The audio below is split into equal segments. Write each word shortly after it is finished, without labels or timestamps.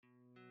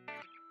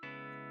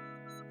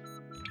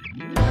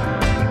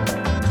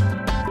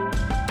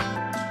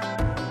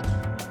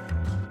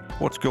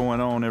What's going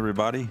on,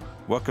 everybody?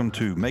 Welcome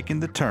to Making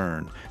the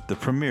Turn, the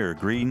premier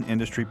green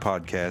industry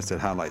podcast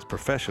that highlights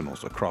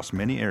professionals across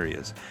many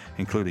areas,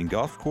 including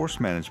golf course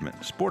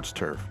management, sports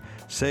turf,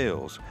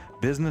 sales,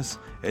 business,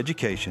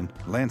 education,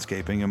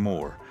 landscaping, and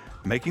more.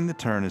 Making the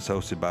Turn is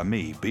hosted by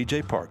me,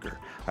 BJ Parker.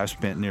 I've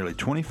spent nearly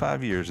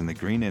 25 years in the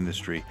green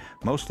industry,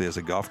 mostly as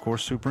a golf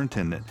course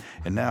superintendent,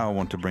 and now I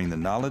want to bring the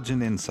knowledge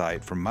and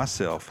insight from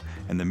myself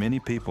and the many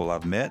people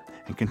I've met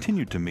and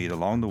continue to meet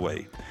along the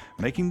way.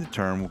 Making the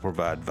Turn will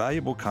provide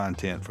valuable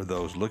content for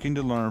those looking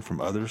to learn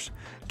from others,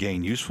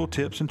 gain useful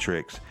tips and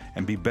tricks,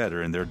 and be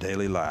better in their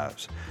daily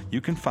lives.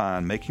 You can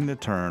find Making the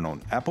Turn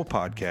on Apple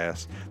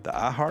Podcasts, the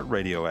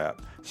iHeartRadio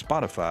app,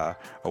 Spotify,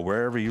 or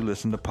wherever you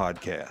listen to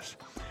podcasts.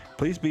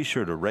 Please be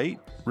sure to rate,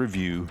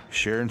 review,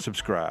 share, and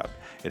subscribe.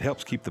 It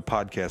helps keep the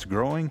podcast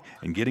growing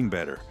and getting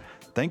better.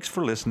 Thanks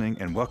for listening,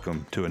 and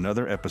welcome to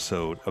another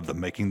episode of the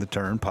Making the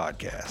Turn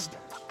podcast.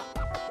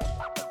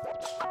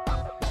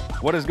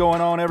 What is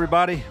going on,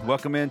 everybody?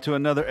 Welcome into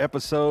another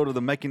episode of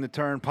the Making the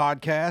Turn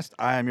podcast.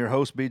 I am your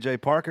host,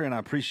 BJ Parker, and I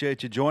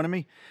appreciate you joining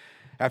me.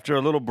 After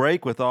a little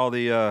break with all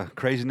the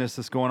craziness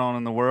that's going on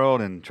in the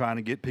world and trying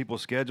to get people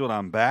scheduled,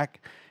 I'm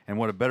back. And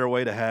what a better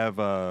way to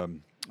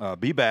have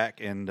be back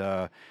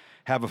and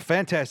have a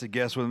fantastic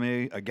guest with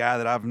me, a guy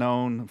that I've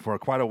known for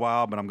quite a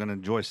while, but I'm going to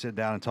enjoy sitting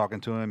down and talking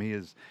to him. He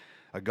is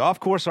a golf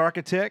course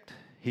architect.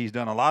 He's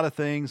done a lot of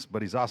things,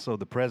 but he's also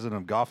the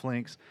president of Golf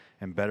Links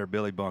and Better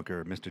Billy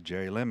Bunker, Mr.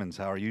 Jerry Lemons.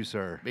 How are you,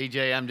 sir?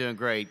 BJ, I'm doing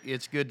great.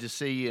 It's good to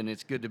see you, and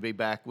it's good to be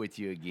back with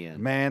you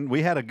again. Man,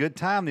 we had a good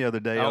time the other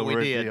day over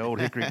at did. the Old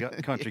Hickory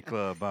Country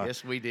Club.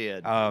 Yes, we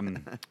did.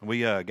 We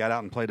got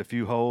out and played a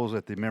few holes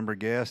at the member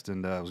guest,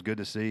 and it was good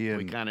to see you.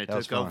 We kind of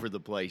took over the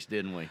place,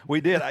 didn't we?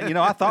 We did.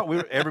 I thought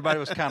everybody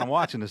was kind of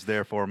watching us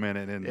there for a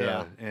minute, and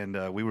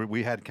Yeah.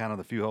 we had kind of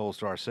the few holes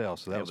to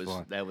ourselves, so that was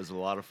fun. That was a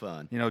lot of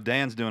fun.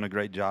 Dan's doing a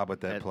great job with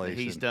that place.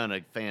 He's done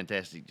a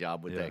fantastic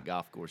job with that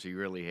golf course. He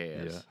really has.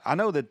 Yeah. I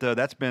know that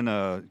that's been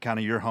kind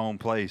of your home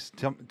place.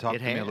 Talk to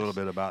me a little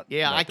bit about I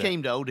that.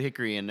 came to Old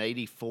Hickory in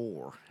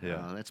 '84.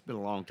 Yeah. That's been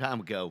a long time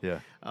ago.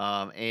 Yeah.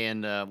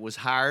 And was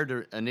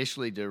hired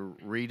initially to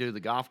redo the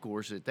golf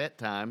course. At that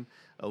time,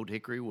 Old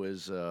Hickory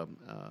was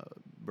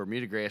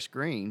Bermuda grass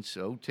greens,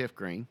 Old Tiff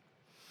Green.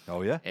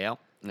 Oh, yeah? Yeah.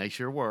 They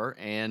sure were,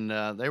 and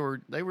they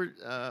were.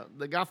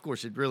 The golf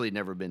course had really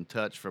never been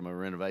touched from a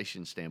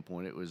renovation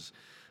standpoint. It was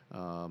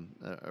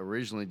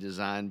originally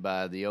designed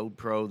by the old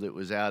pro that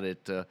was out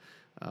at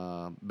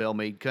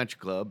Belmead Country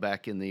Club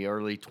back in the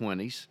early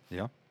 20s.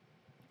 Yeah.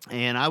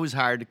 And I was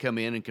hired to come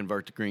in and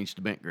convert the greens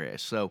to bent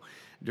grass. So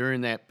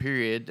during that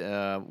period,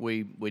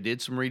 we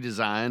did some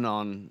redesign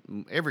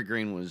on every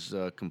green was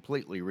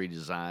completely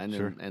redesigned,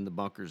 Sure. and the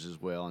bunkers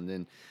as well. And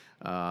then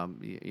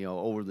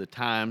over the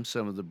time,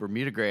 some of the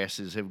Bermuda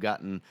grasses have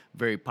gotten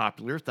very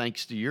popular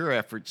thanks to your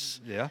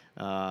efforts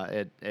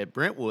at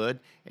Brentwood,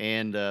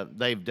 and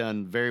they've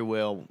done very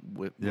well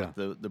with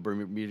the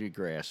Bermuda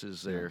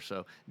grasses there.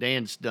 So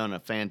Dan's done a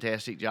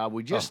fantastic job.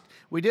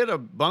 We did a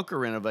bunker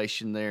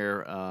renovation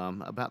there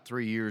about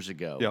 3 years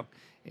ago. Yep.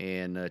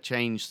 And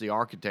changed the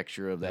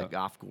architecture of that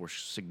golf course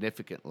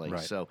significantly.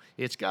 Right. So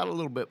it's got a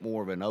little bit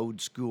more of an old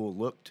school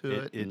look to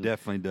it. It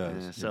definitely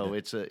does. So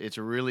it's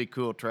a really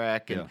cool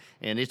track,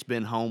 and it's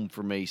been home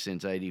for me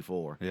since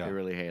 '84. Yeah. It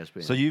really has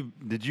been. So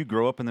did you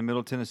grow up in the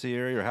Middle Tennessee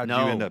area, or how did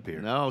you end up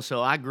here? No,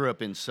 so I grew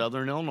up in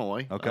Southern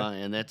Illinois, Okay.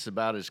 And that's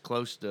about as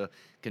close to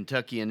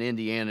Kentucky and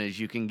Indiana as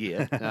you can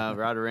get,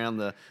 right around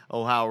the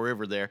Ohio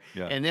River there.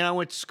 Yeah. And then I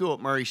went to school at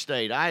Murray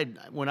State.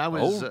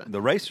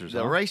 The Racers.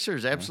 The huh?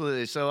 Racers,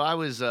 absolutely. So I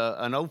was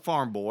an old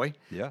farm boy,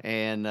 Yeah.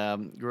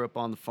 and grew up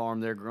on the farm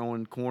there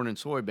growing corn and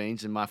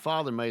soybeans. And my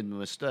father made the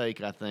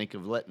mistake, I think,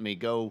 of letting me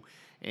go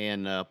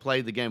and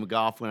play the game of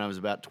golf when I was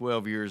about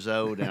 12 years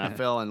old, and I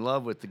fell in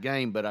love with the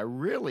game, but I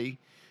really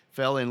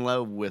fell in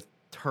love with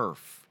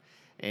turf.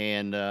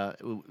 And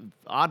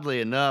oddly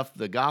enough,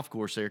 the golf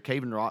course there,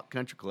 Cave and Rock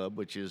Country Club,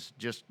 which is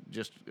just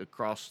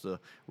across the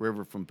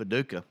river from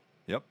Paducah,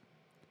 Yep.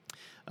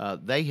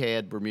 they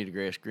had Bermuda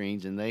grass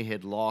greens, and they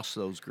had lost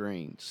those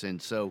greens.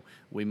 And so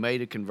we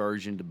made a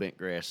conversion to bent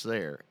grass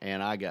there.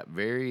 And I got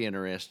very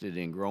interested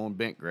in growing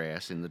bent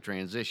grass in the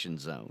transition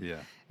zone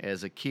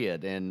as a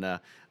kid. And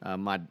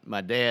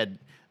my dad,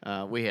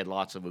 we had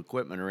lots of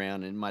equipment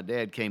around, and my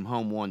dad came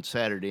home one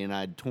Saturday, and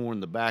I'd torn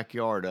the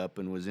backyard up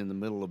and was in the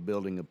middle of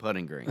building a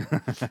putting green.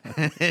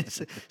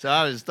 So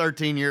I was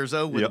 13 years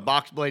old with a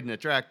box blade and a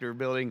tractor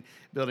building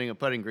a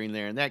putting green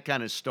there, and that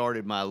kind of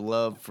started my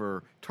love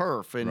for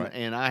turf.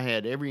 And I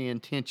had every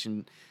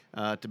intention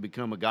to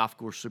become a golf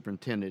course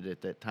superintendent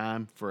at that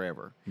time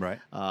forever. Right.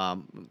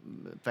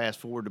 Fast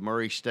forward to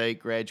Murray State,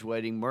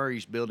 graduating.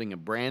 Murray's building a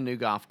brand new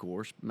golf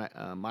course,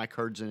 Mike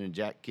Herdson and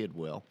Jack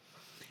Kidwell.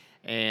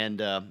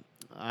 And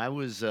I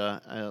was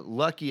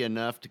lucky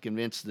enough to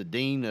convince the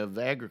dean of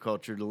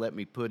agriculture to let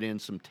me put in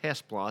some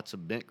test plots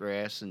of bent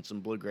grass and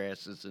some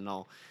bluegrasses and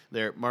all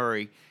there at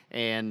Murray.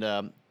 And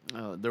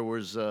There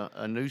was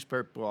a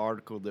newspaper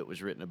article that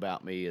was written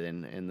about me,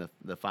 and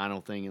the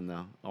final thing in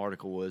the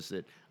article was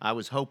that I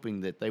was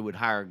hoping that they would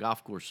hire a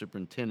golf course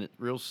superintendent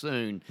real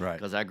soon Right.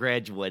 because I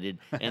graduated,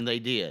 and they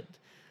did.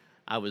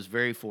 I was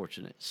very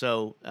fortunate.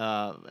 So,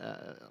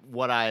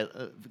 what I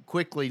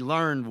quickly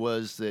learned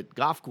was that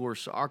golf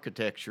course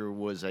architecture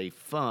was a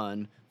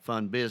fun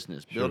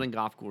business, building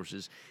golf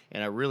courses,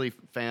 and I really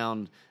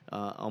found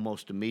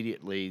almost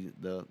immediately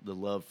the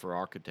love for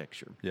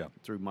architecture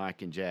through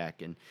Mike and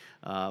Jack. And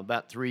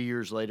about 3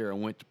 years later, I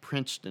went to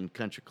Princeton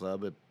Country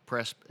Club, a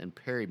Press and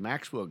Perry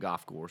Maxwell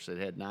golf course that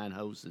had 9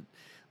 holes that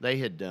they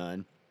had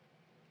done.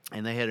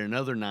 And they had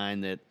another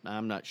 9 that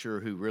I'm not sure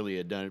who really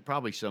had done it,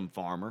 probably some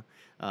farmer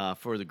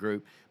for the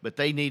group. But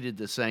they needed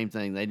the same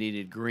thing. They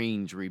needed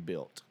greens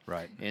rebuilt.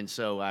 Right. And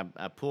so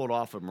I pulled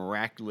off a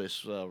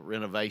miraculous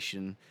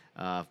renovation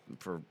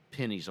for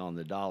pennies on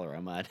the dollar, I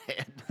might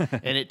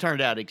add. And it turned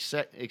out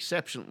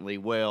exceptionally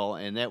well.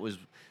 And that was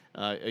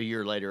a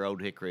year later,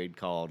 Old Hickory had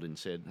called and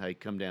said, hey,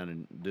 come down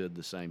and do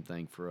the same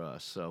thing for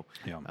us. So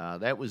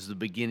that was the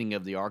beginning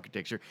of the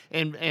architecture.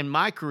 And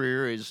my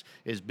career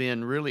has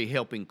been really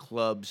helping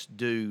clubs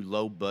do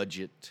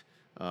low-budget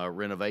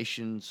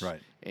renovations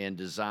and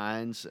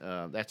designs.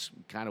 That's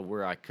kind of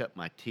where I cut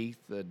my teeth.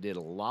 Did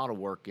a lot of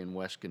work in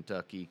West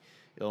Kentucky,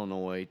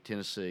 Illinois,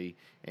 Tennessee,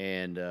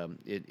 and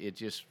it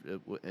just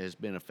has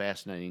been a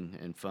fascinating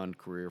and fun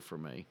career for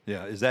me.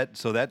 Yeah, is that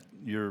so? That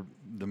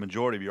the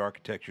majority of your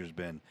architecture has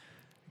been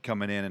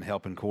coming in and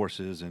helping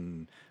courses,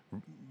 and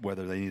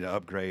whether they need to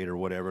upgrade or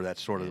whatever.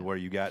 That's sort of where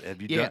you got.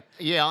 Have you done?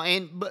 Yeah,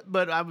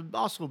 but I've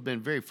also been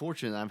very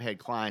fortunate. I've had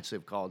clients that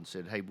have called and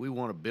said, "Hey, we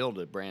want to build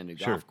a brand new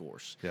golf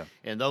course." Yeah,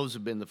 and those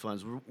have been the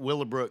funs.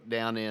 Willowbrook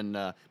down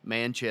in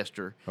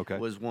Manchester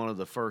was one of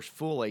the first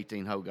full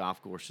 18-hole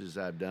golf courses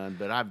I've done.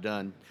 But I've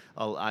done.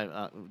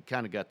 I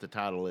kind of got the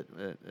title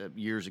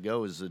years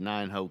ago as the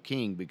 9-hole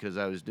king because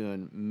I was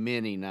doing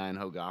many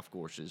 9-hole golf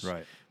courses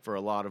for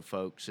a lot of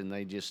folks, and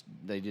they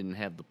didn't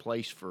have the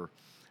place for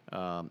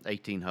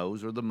 18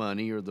 holes or the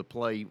money or the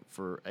play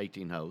for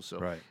 18 holes.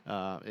 So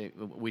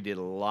we did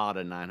a lot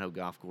of 9-hole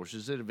golf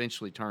courses that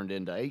eventually turned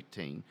into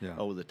 18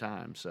 over the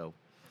time. So,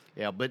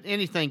 but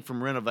anything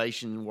from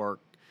renovation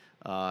work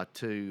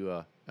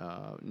to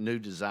new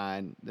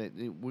design,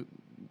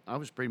 I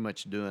was pretty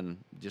much doing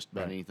just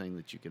about anything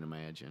that you can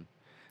imagine.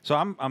 So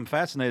I'm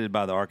fascinated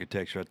by the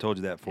architecture. I told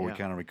you that before we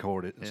kind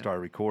of started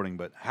recording.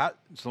 But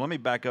so let me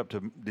back up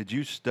to, did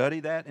you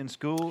study that in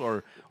school,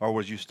 or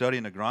was you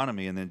studying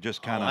agronomy and then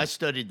just kind of? I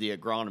studied the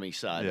agronomy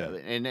side of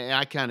it, and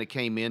I kind of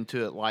came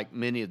into it like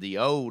many of the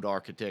old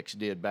architects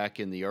did back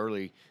in the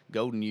early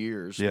golden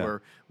years,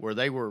 where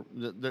they were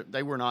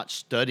not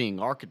studying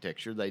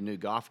architecture. They knew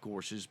golf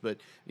courses, but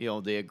the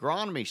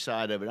agronomy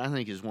side of it, I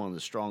think, is one of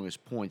the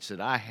strongest points that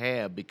I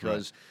have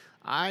because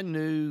I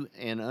knew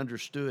and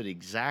understood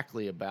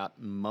exactly about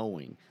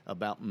mowing,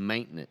 about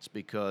maintenance,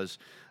 because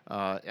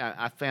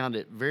I found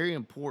it very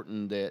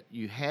important that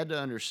you had to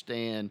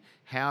understand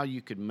how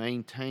you could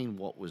maintain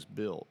what was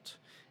built.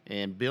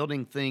 And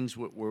building things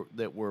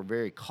that were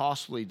very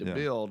costly to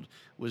build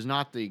was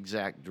not the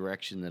exact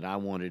direction that I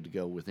wanted to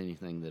go with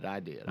anything that I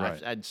did.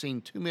 I'd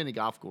seen too many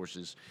golf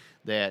courses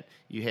that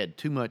you had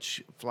too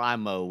much fly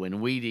mow and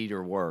weed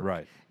eater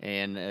work,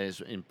 and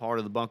in part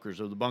of the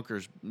bunkers, or the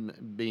bunkers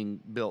being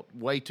built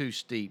way too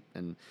steep,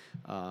 and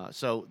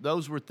so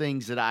those were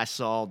things that I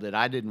saw that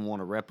I didn't want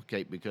to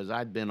replicate because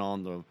I'd been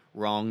on the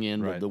wrong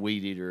end of the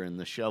weed eater and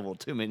the shovel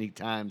too many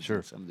times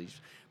in some of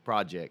these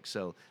projects.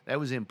 So that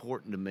was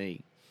important to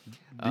me.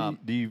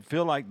 Do you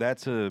feel like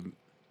that's a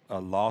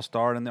lost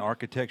art in the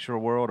architectural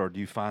world, or do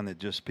you find that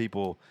just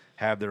people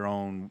have their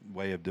own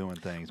way of doing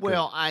things?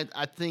 Well, I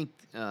think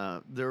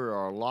there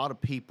are a lot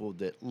of people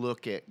that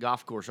look at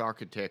golf course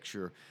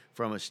architecture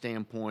from a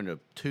standpoint of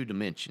 2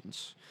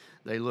 dimensions.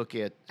 They look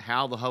at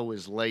how the hole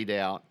is laid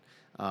out,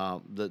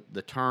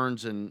 the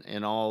turns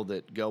and all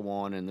that go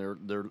on, and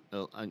they're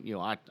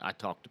I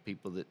talk to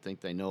people that think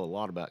they know a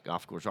lot about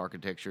golf course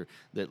architecture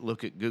that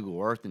look at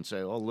Google Earth and say,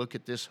 oh, look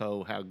at this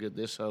hole, how good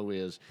this hole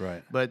is.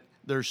 But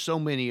there's so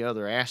many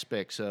other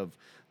aspects of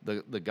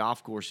the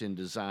golf course in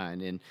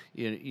design, and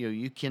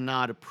you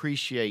cannot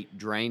appreciate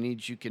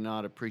drainage, you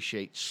cannot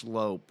appreciate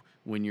slope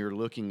when you're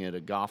looking at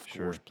a golf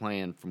course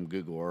plan from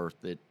Google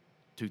Earth at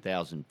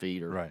 2,000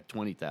 feet or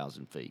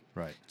 20,000 feet.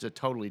 It's a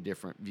totally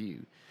different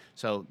view.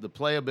 So the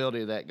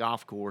playability of that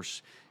golf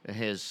course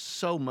has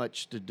so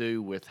much to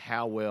do with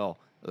how well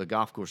the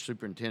golf course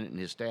superintendent and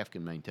his staff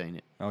can maintain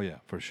it. Oh yeah,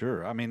 for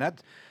sure. I mean,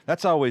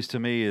 that's always, to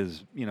me,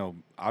 is,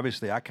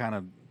 obviously I kind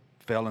of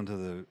fell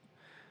into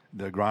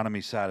the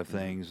agronomy side of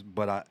things,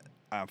 but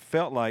I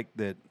felt like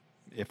that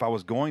if I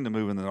was going to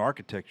move into the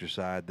architecture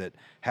side, that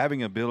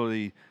having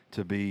ability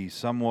to be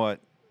somewhat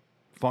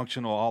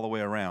functional all the way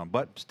around,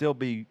 but still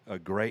be a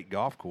great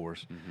golf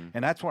course.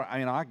 And that's where,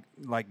 I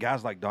like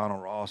guys like Donald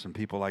Ross and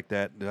people like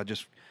that. I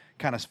just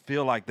kind of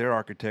feel like their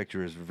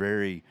architecture is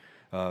very,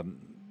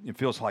 it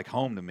feels like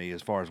home to me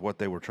as far as what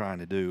they were trying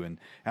to do. And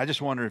I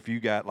just wonder if you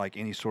got like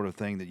any sort of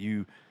thing that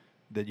you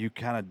that you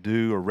kind of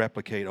do or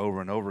replicate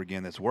over and over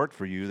again that's worked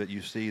for you that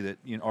you see that,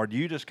 or do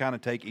you just kind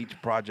of take each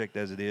project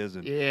as it is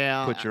and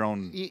put your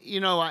own?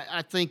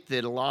 I think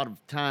that a lot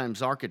of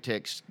times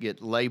architects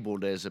get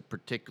labeled as a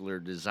particular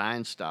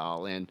design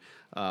style. And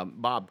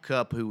Bob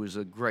Cupp, who was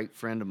a great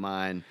friend of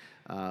mine,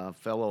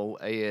 fellow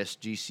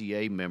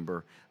ASGCA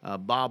member,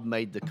 Bob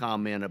made the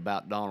comment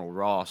about Donald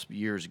Ross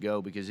years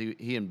ago because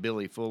he and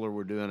Billy Fuller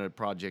were doing a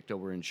project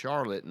over in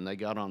Charlotte, and they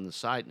got on the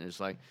site, and it's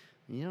like,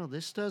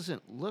 this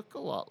doesn't look a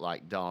lot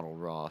like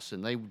Donald Ross.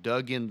 And they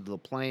dug into the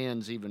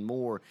plans even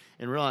more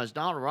and realized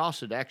Donald Ross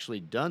had actually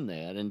done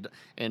that.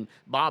 And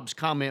Bob's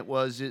comment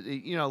was,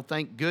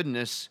 thank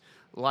goodness,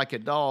 like a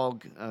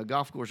dog,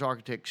 golf course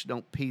architects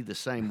don't pee the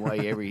same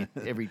way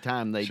every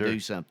time they do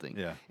something.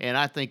 Yeah. And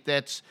I think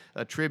that's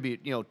a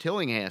tribute.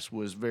 Tillinghast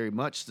was very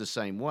much the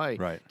same way.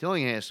 Right.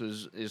 Tillinghast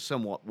is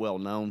somewhat well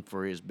known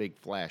for his big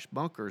flash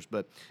bunkers,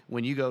 but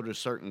when you go to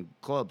certain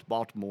clubs,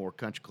 Baltimore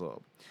Country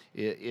Club,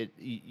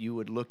 you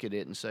would look at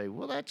it and say,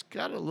 well, that's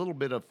got a little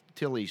bit of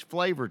Tilly's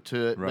flavor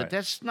to it, Right. but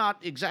that's not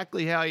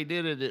exactly how he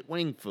did it at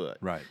Wingfoot.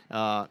 Right.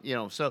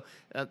 So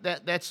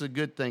that's the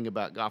good thing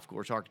about golf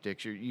course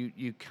architecture.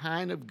 You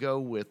kind of go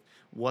with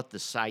what the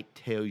site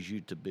tells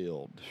you to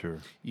build. Sure.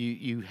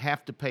 You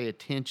have to pay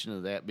attention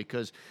to that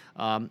because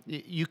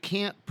you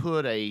can't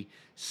put a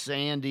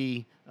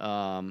sandy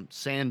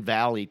Sand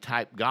Valley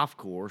type golf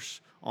course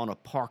on a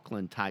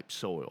parkland type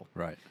soil.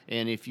 Right.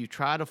 And if you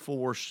try to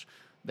force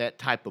that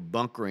type of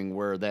bunkering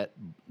where the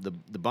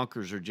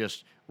bunkers are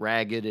just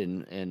ragged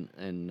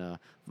and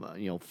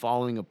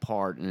falling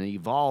apart and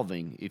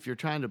evolving, if you're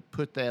trying to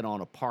put that on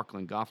a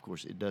parkland golf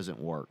course, it doesn't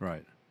work.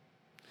 Right.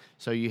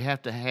 So you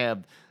have to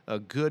have a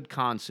good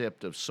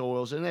concept of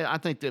soils. And I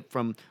think that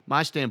from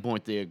my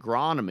standpoint, the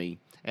agronomy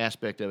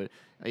aspect of it,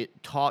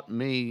 it taught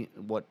me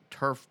what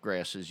turf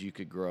grasses you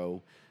could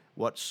grow,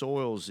 what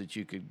soils that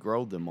you could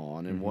grow them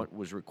on, and what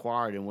was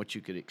required and what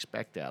you could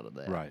expect out of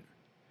that. Right.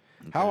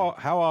 Okay.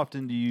 How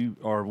often do you,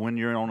 or when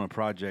you're on a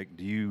project,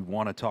 do you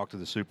want to talk to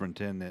the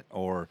superintendent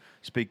or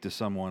speak to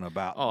someone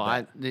about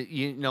that?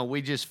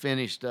 We just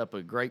finished up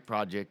a great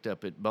project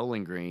up at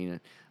Bowling Green,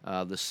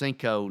 the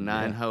Cinco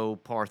 9-hole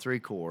par 3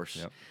 course.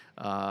 Yep.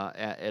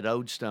 At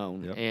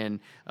Odestone. Yep. And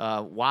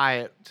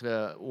Wyatt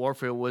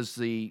Warfield was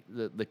the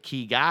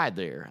key guy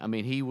there. I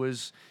mean, he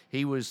was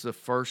the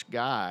first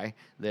guy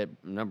that,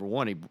 number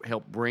one, he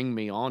helped bring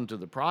me onto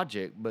the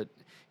project, but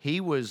he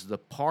was the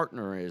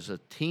partner as a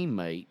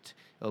teammate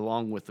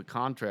along with the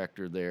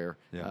contractor there,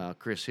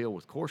 Chris Hill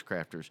with Course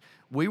Crafters.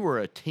 We were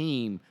a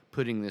team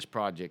putting this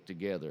project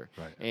together.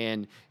 Right.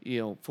 And,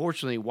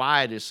 fortunately,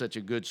 Wyatt is such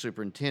a good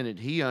superintendent.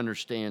 He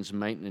understands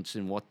maintenance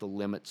and what the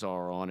limits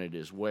are on it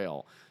as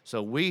well.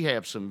 So we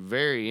have some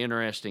very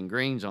interesting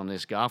greens on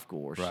this golf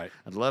course. Right.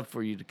 I'd love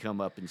for you to come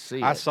up and see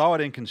it. I saw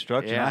it in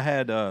construction. Yeah. I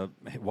had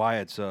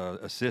Wyatt's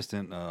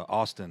assistant,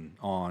 Austin,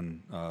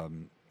 on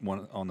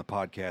the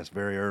podcast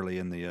very early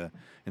in the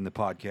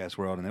podcast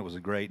world, and it was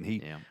great.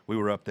 And we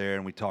were up there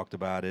and we talked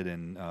about it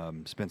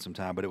and spent some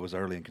time, but it was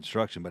early in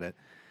construction. But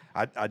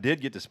I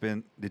did get to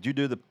spend. Did you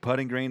do the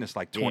putting green? It's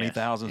like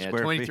 20,000 square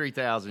feet.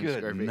 23,000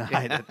 square feet.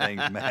 Night, that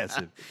thing's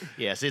massive.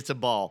 Yes, it's a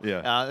ball.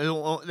 Yeah.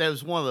 That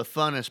was one of the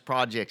funnest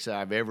projects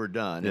I've ever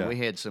done. Yeah. And we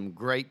had some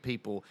great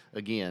people.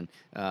 Again,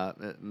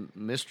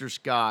 Mr.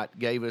 Scott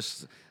gave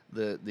us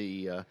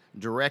the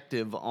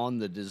directive on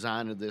the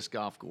design of this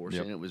golf course,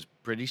 Yep. and it was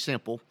pretty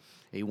simple.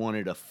 He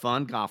wanted a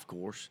fun golf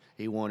course.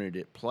 He wanted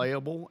it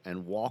playable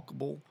and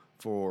walkable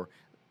for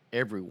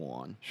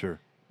everyone. Sure.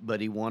 But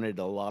he wanted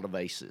a lot of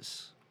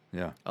aces.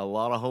 Yeah. A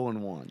lot of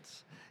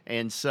hole-in-ones.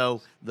 And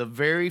so the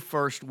very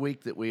first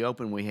week that we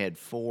opened, we had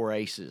 4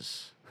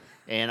 aces.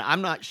 And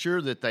I'm not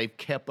sure that they've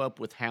kept up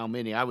with how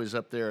many. I was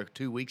up there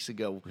 2 weeks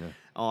ago. Yeah.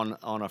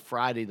 On a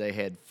Friday, they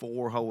had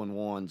 4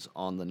 hole-in-ones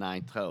on the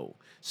 9th hole.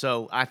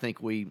 So I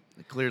think we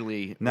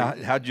clearly... Now,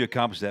 how'd you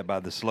accomplish that? By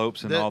the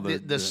slopes and all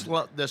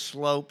the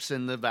slopes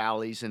and the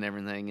valleys and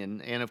everything.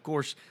 And of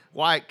course,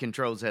 Wyatt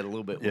controls that a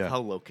little bit with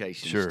hole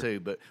locations too.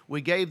 But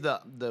we gave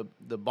the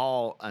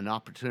ball an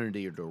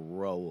opportunity to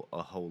roll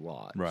a whole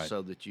lot, Right.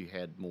 so that you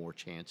had more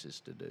chances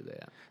to do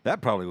that.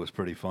 That probably was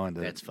pretty fun.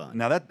 That's fun.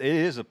 Now, it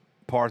is a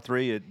par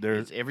 3.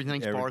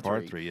 Everything's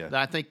par 3. Yeah.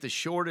 I think the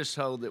shortest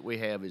hole that we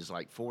have is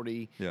like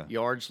 40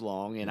 yards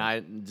long, and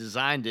I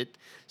designed it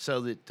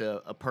so that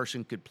a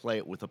person could play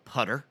it with a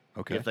putter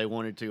if they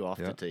wanted to off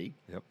the tee.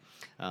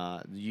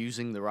 Yep.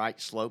 Using the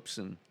right slopes,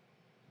 and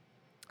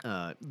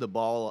the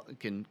ball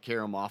can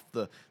carry them off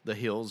the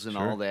hills and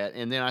all that.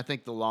 And then I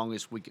think the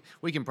longest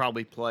we can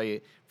probably play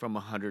it from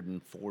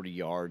 140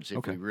 yards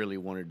if we really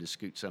wanted to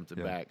scoot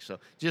something back. So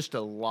just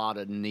a lot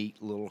of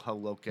neat little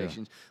hole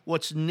locations.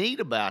 What's neat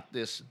about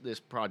this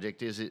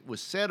project is it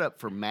was set up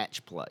for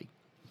match play.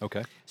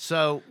 Okay.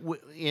 So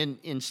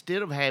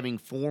instead of having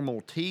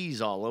formal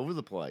tees all over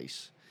the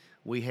place,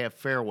 we have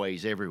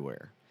fairways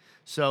everywhere.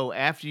 So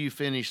after you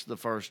finish the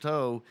first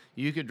hole,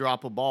 you could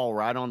drop a ball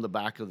right on the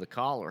back of the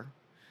collar,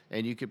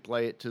 and you could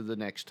play it to the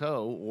next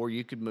hole, or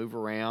you could move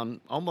around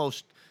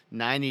almost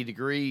 90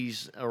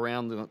 degrees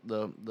around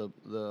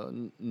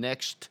the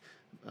next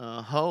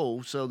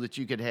hole so that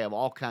you could have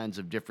all kinds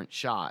of different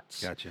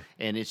shots. Gotcha.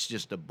 And it's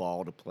just a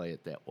ball to play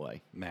it that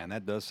way. Man,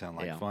 that does sound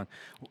like Yeah.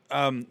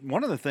 fun.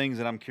 One of the things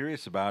that I'm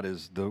curious about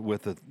is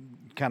with the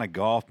kind of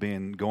golf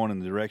going in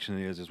the direction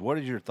it is what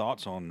is your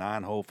thoughts on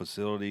 9-hole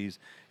facilities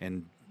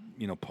and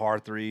par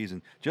threes,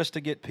 and just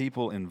to get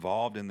people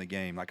involved in the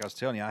game? Like I was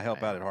telling you, I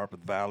help out at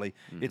Harpeth Valley.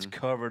 Mm-hmm. It's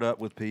covered up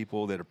with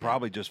people that are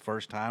probably just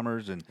first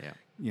timers and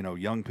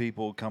young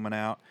people coming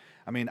out.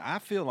 I mean, I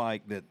feel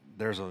like that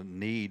there's a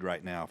need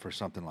right now for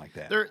something like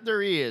that.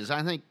 There is.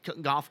 I think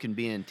golf can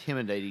be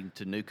intimidating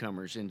to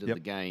newcomers into Yep.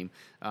 the game.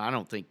 I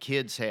don't think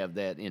kids have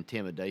that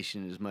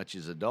intimidation as much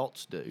as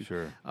adults do.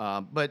 Sure.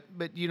 But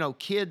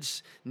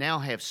kids now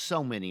have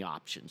so many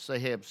options. They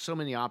have so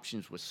many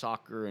options with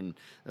soccer and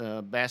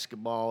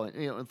basketball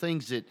and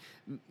things that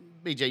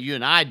BJ, you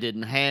and I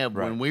didn't have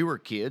Right. when we were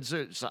kids.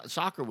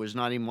 Soccer was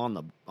not even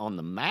on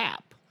the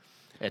map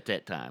at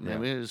that time. Yeah. I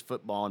mean, it was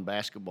football and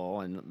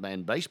basketball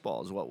and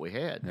baseball is what we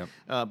had.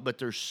 Yep. But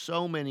there's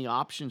so many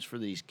options for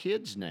these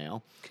kids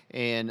now,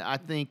 and I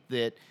think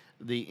that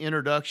the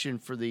introduction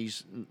for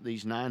these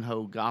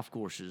 9-hole golf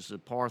courses, the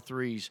par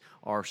threes,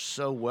 are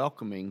so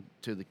welcoming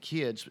to the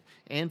kids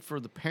and for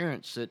the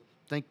parents that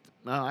think,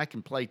 well, I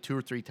can play 2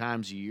 or 3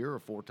 times a year or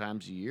 4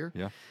 times a year,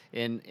 Yeah.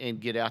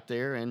 and get out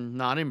there and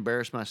not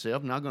embarrass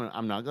myself.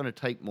 I'm not gonna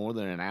take more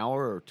than an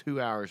hour or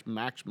 2 hours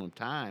maximum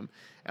time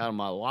out of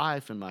my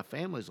life and my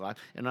family's life.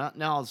 And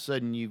now all of a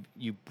sudden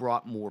you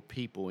brought more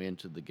people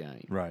into the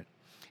game. Right.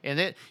 And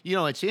that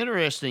it's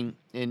interesting,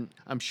 and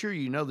I'm sure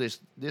you know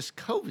this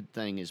COVID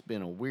thing has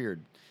been a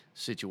weird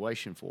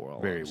situation for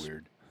all Very of us.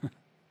 weird.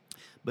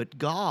 But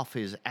golf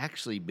has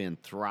actually been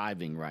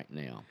thriving right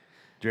now.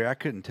 Jerry, I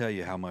couldn't tell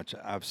you how much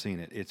I've seen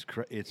it. It's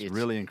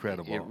really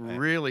incredible. It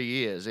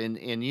really is. And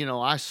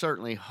I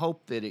certainly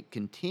hope that it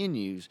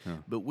continues,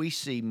 but we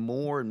see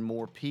more and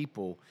more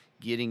people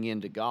getting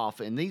into golf.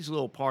 And these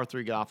little par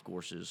 3 golf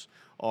courses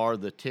are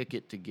the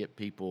ticket to get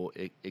people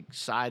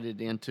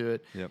excited into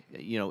it. Yep.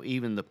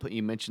 Even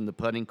you mentioned the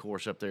putting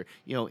course up there.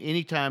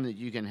 Anytime that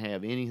you can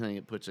have anything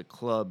that puts a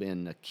club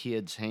in a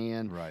kid's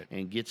hand Right.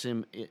 and gets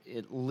him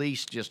at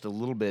least just a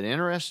little bit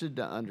interested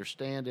to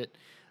understand it,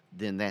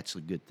 then that's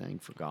a good thing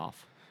for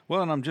golf.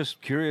 Well, and I'm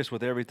just curious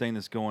with everything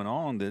that's going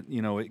on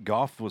that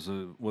golf was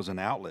an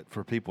outlet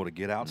for people to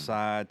get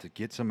outside, to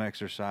get some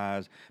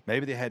exercise.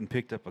 Maybe they hadn't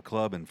picked up a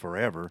club in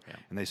forever,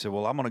 and they said,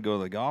 "Well, I'm going to go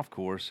to the golf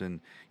course."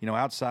 And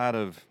outside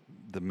of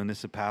the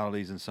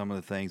municipalities and some of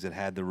the things that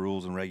had the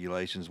rules and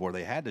regulations where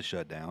they had to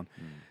shut down,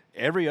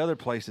 every other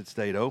place that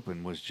stayed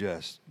open was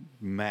just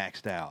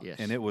maxed out, Yes.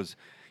 and it was.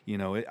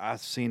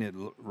 I've seen it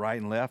right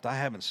and left. I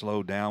haven't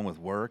slowed down with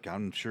work.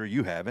 I'm sure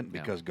you haven't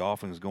because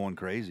golfing is going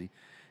crazy.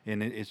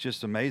 And it's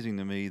just amazing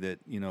to me that,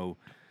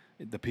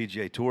 the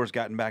PGA Tour's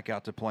gotten back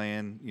out to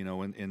playing,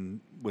 in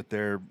with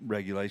their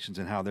regulations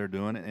and how they're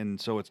doing it. And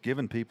so it's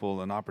given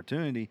people an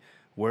opportunity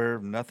where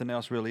nothing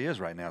else really is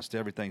right now.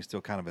 Still, everything's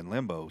still kind of in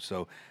limbo.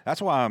 So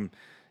that's why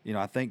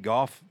I think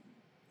golf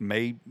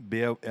may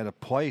be at a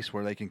place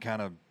where they can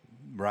kind of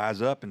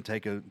rise up and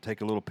take a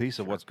little piece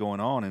of what's going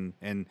on,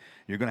 and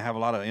you're going to have a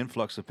lot of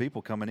influx of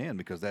people coming in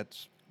because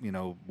that's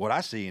what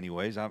I see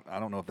anyways. I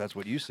don't know if that's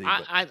what you see.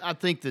 But. I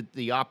think that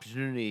the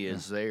opportunity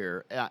is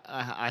there.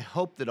 I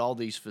hope that all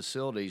these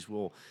facilities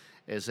will,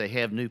 as they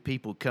have new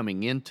people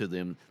coming into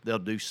them, they'll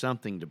do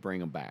something to bring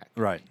them back.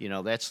 Right.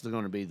 That's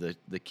going to be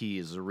the key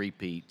is the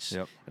repeats.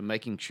 Yep. And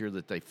making sure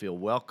that they feel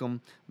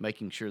welcome,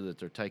 making sure that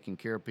they're taking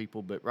care of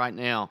people. But right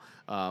now,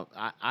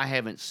 I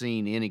haven't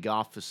seen any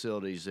golf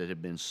facilities that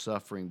have been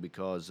suffering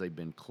because they've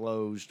been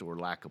closed or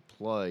lack of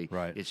play.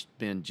 Right. It's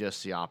been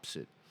just the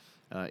opposite.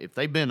 If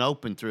they've been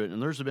open through it,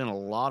 and there's been a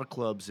lot of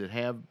clubs that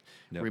have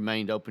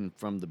remained open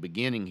from the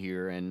beginning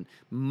here, and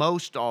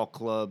most all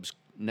clubs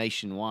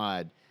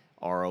nationwide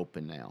are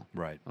open now.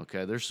 Right.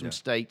 Okay. There's some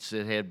states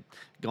that had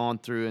gone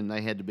through and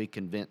they had to be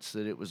convinced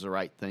that it was the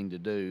right thing to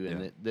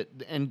do, and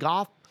and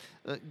golf,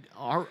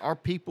 our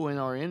people in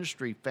our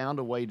industry found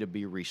a way to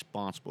be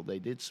responsible. They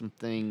did some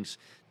things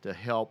to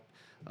help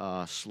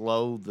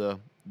slow the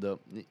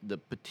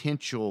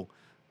potential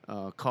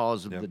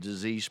cause of the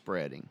disease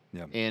spreading.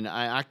 Yep. And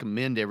I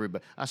commend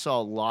everybody. I saw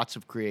lots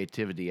of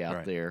creativity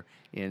out there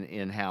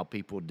in how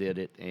people did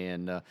it.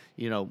 And,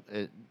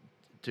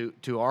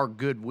 to our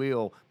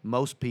goodwill,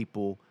 most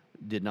people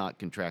did not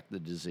contract the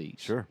disease.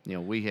 Sure.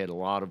 We had a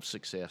lot of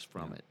success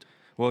from it.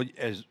 Well,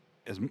 as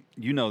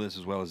you know this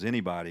as well as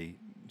anybody,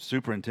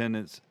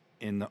 superintendents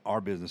in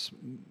our business,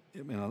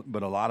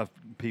 but a lot of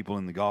people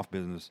in the golf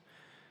business,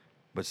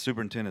 but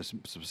superintendents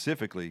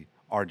specifically,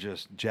 are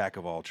just jack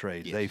of all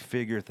trades. Yes. They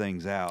figure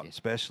things out,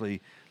 especially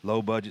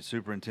low budget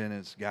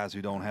superintendents, guys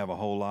who don't have a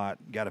whole lot,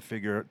 got to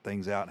figure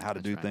things out, how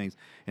to do things.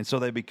 And so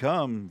they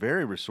become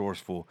very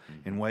resourceful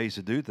in ways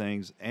to do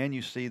things. And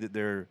you see that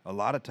they're a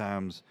lot of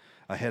times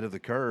ahead of the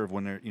curve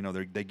when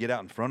they get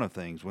out in front of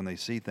things, when they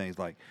see things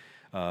like,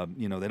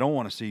 they don't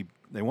want to see,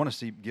 they want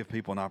to give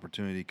people an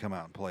opportunity to come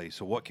out and play.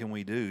 So what can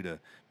we do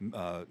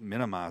to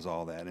minimize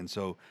all that? And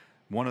so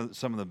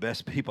some of the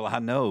best people I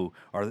know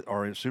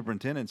are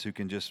superintendents who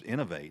can just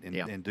innovate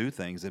and do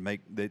things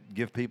that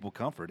give people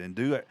comfort and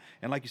do it.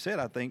 And like you said,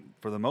 I think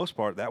for the most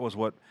part that was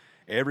what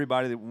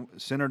everybody that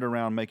centered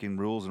around making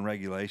rules and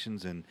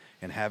regulations and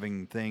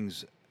having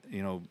things,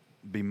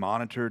 be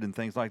monitored and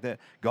things like that.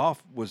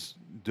 Golf was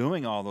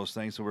doing all those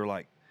things, so we're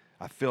like,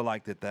 I feel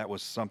like that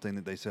was something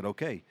that they said,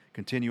 okay,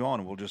 continue on,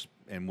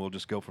 and we'll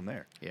just go from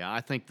there. Yeah,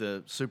 I think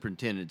the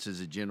superintendents, as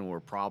a general, are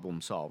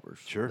problem solvers.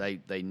 Sure,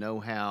 they know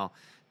how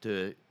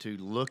to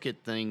look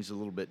at things a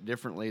little bit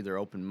differently. They're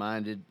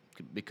open-minded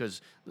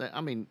because,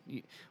 I mean,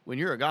 when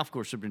you're a golf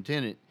course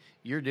superintendent,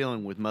 you're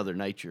dealing with Mother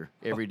Nature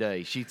every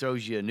day. She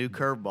throws you a new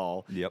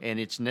curveball, and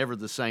it's never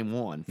the same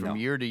one. From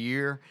year to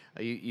year,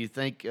 you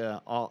think,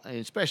 and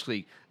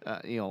especially,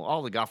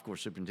 all the golf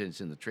course superintendents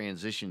in the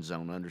transition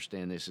zone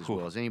understand this as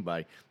well as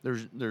anybody.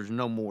 There's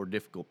no more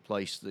difficult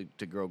place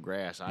to grow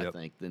grass, I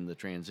think, than the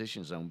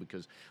transition zone,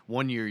 because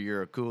one year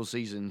you're a cool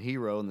season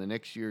hero, and the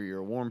next year you're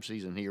a warm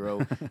season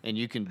hero, and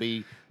you can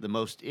be the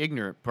most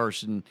ignorant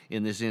person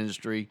in this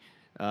industry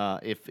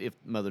if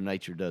Mother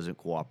Nature doesn't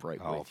cooperate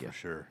with you. Oh, for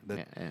sure.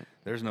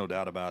 There's no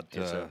doubt about it.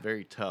 It's a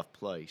very tough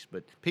place,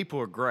 but people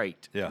are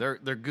great. Yeah.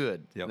 They're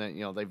good.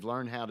 Yep. They've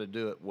learned how to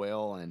do it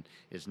well, and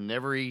it's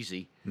never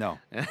easy. No.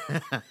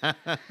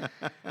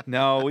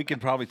 No, we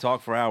could probably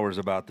talk for hours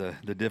about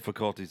the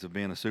difficulties of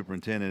being a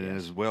superintendent, and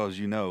as well as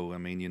I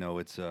mean,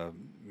 it's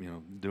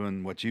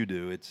doing what you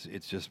do.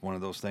 It's just one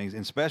of those things,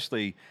 and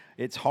especially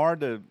it's hard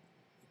to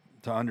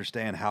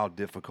understand how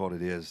difficult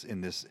it is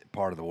in this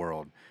part of the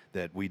world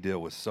that we deal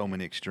with so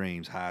many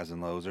extremes, highs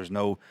and lows.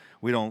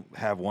 We don't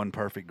have one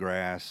perfect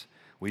grass.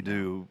 We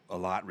do a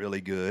lot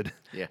really good.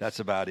 Yes. That's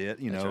about it.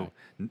 Right.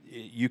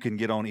 You can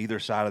get on either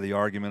side of the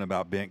argument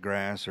about bent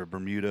grass or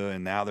Bermuda,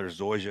 and now there's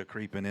Zoysia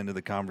creeping into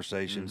the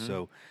conversation. Mm-hmm.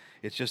 So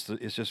it's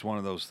just one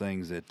of those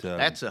things that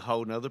that's a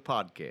whole nother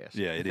podcast.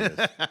 Yeah, it is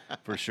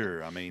for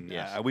sure. I mean,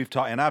 yes. We've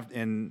talked,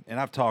 and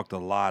I've talked a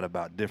lot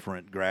about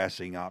different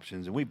grassing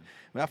options, and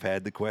I've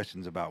had the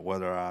questions about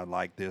whether I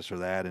like this or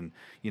that, and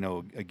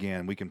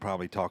again, we can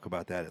probably talk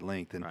about that at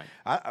length. And right.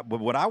 But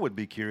what I would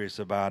be curious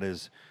about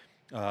is,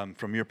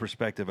 from your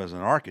perspective as an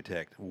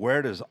architect,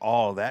 where does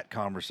all that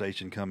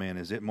conversation come in?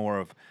 Is it more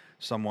of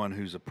someone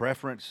who's a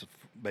preference,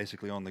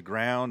 basically on the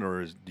ground,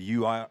 or do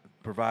you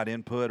provide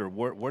input, or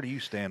where do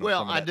you stand?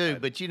 Well, on some I of do,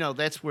 that? But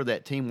that's where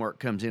that teamwork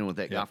comes in with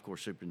that golf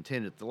course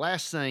superintendent. The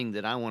last thing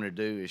that I want to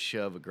do is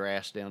shove a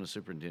grass down the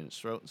superintendent's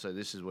throat and say,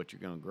 "This is what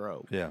you're going to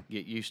grow. Yeah,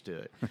 get used to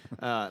it,"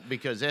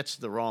 because that's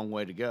the wrong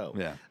way to go.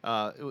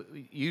 Yeah.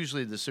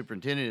 Usually, the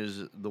superintendent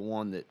is the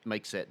one that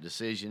makes that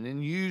decision,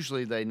 and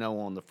usually they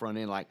know on the front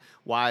end, like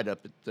Wyatt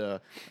up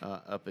at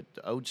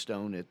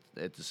Odestone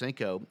at the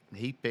Cinco,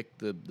 he picked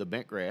the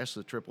bent grass,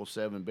 the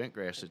 777 bent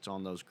grass that's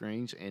on those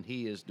greens, and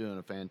he is doing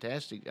a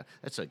fantastic.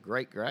 That's a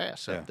great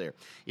grass up there.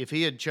 If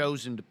he had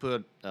chosen to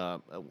put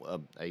a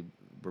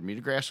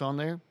Bermuda grass on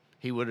there,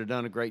 he would have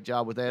done a great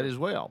job with that as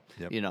well.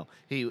 Yep.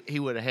 He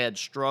would have had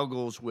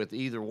struggles with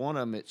either one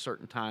of them at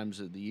certain times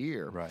of the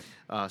year. Right.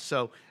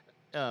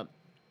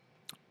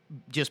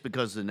 Just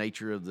because of the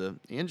nature of the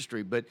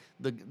industry, but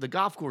the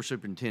golf course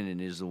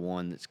superintendent is the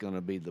one that's going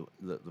to be the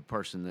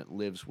person that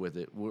lives with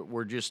it.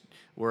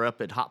 We're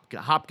up at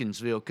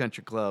Hopkinsville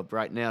Country Club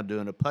right now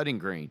doing a putting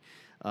green,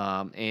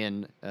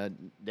 and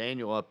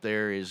Daniel up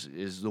there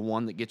is the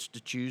one that gets to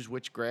choose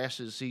which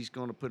grasses he's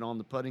going to put on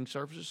the putting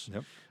surfaces.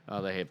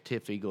 Yep. They have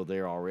Tiff Eagle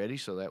there already,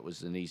 so that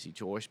was an easy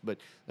choice. But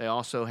they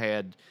also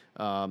had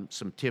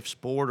some Tiff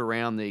Sport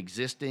around the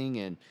existing,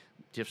 and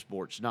Tiff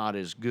Sport's not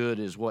as good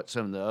as what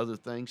some of the other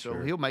things, so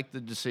he'll make the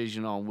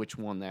decision on which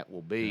one that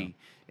will be,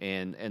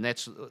 and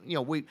that's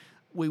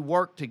we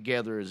work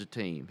together as a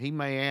team. He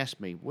may ask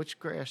me, which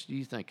grass do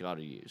you think I ought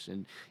to use?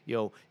 And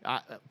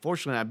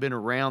fortunately, I've been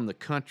around the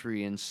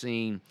country and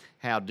seen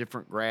how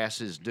different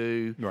grasses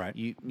do.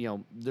 Right.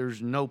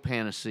 There's no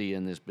panacea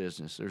in this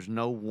business. There's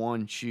no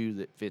one shoe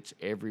that fits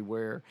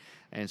everywhere.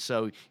 And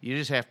so you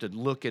just have to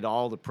look at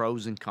all the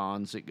pros and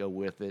cons that go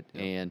with it,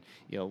 and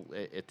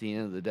at the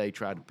end of the day,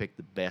 try to pick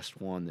the best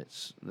one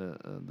that's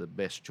the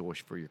best choice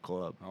for your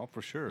club. Oh,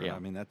 for sure. Yeah. I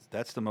mean,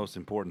 that's the most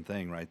important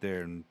thing right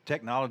there. And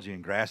technology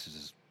in grasses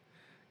is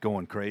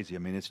going crazy. I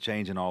mean, it's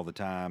changing all the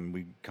time.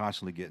 We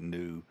constantly get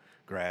new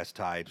grass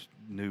types,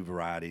 new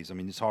varieties. I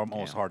mean, it's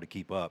almost hard to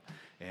keep up.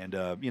 And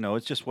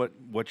it's just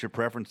what your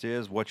preference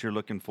is, what you're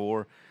looking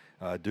for.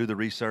 Do the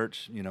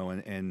research,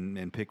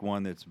 and pick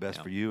one that's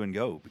best for you and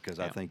go, because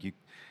I think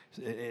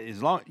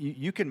as long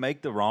you can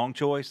make the wrong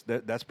choice,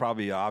 that's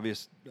probably an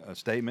obvious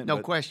statement. No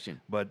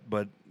question. But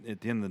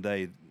at the end of the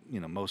day,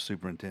 most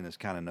superintendents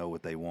kind of know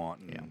what they want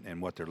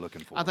and what they're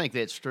looking for. I think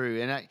that's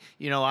true, and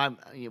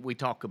we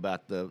talk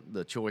about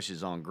the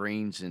choices on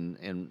greens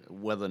and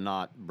whether or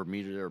not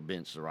Bermuda or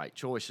bent's the right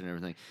choice and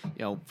everything.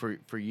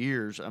 For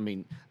years, I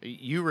mean,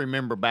 you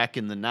remember back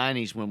in the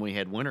 '90s when we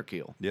had winter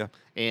kill. Yeah.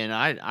 And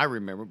I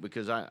remember,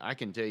 because I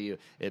can tell you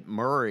at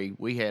Murray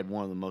we had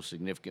one of the most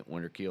significant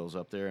winter kills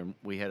up there, and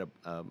we had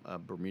a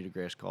Bermuda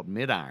grass called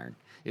Mid-Iron.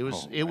 It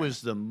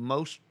was the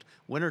most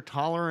winter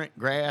tolerant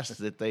grass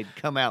that they'd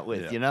come out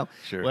with, Yeah, you know?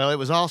 sure. Well, it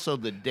was also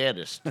the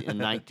deadest in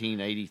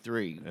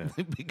 1983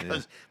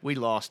 because we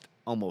lost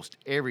almost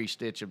every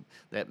stitch of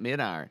that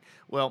mid-iron.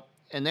 Well,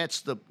 and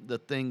that's the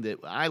thing that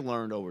I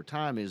learned over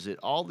time is that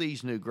all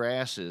these new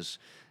grasses,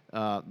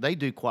 they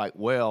do quite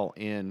well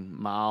in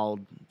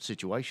mild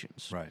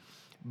situations. Right.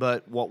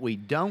 But what we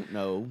don't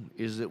know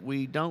is that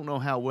we don't know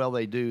how well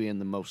they do in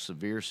the most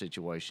severe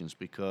situations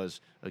because,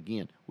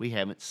 again, we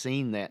haven't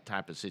seen that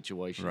type of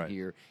situation Right.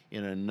 here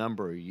in a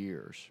number of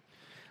years.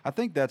 I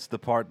think that's the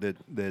part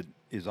that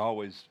is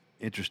always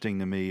interesting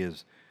to me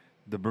is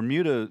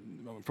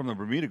from the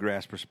Bermuda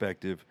grass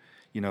perspective,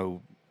 you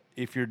know,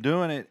 if you're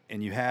doing it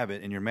and you have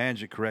it and you're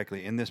managing it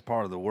correctly in this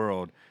part of the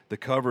world, the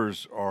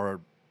covers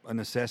are a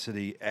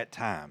necessity at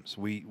times.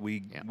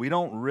 We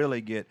don't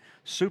really get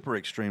super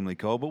extremely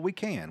cold, but we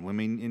can. I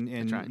mean,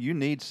 and That's right. you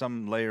need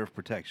some layer of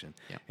protection.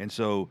 Yeah. And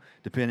so,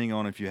 depending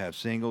on if you have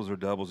singles or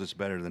doubles, it's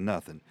better than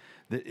nothing.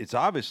 It's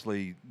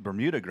obviously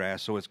Bermuda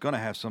grass, so it's going to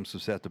have some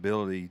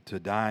susceptibility to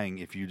dying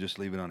if you just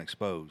leave it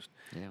unexposed.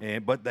 Yeah.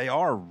 But they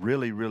are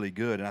really, really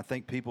good, and I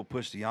think people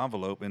push the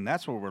envelope, and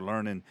that's where we're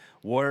learning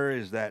where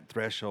is that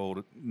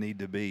threshold need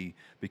to be,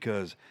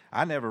 because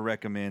I never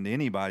recommend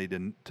anybody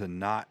to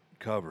not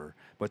cover,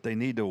 but they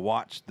need to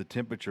watch the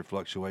temperature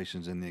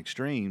fluctuations and the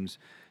extremes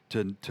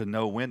to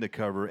know when to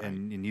cover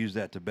and use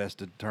that to best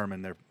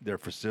determine their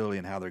facility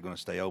and how they're going to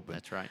stay open.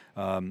 That's right.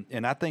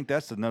 And I think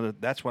that's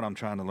what I'm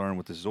trying to learn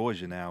with the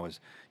zoysia now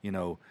is, you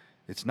know,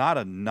 it's not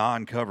a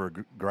non-cover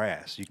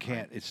grass. You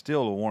can't. It's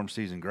still a warm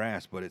season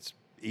grass, but it's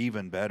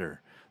even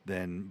better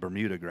than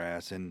Bermuda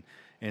grass. And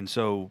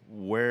so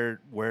where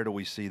do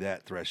we see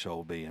that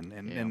threshold be?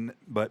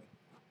 But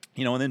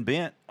you know, and then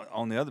bent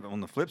on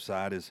the flip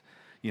side is,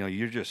 you know,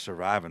 you're just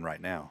surviving right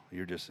now.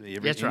 You're just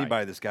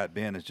anybody that's got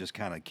bent is just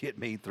kind of get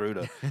me through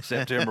to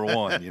September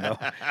 1, you know.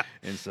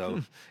 And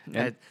so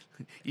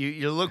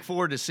you look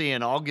forward to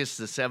seeing August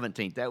the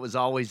 17th. That was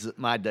always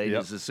my date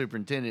as the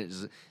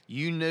superintendent.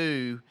 You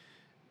knew,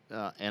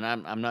 and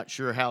I'm not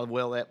sure how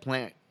well that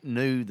plant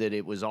knew that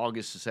it was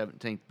August the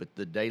 17th, but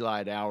the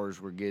daylight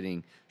hours were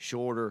getting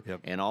shorter,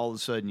 and all of a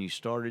sudden you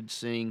started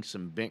seeing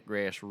some bent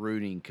grass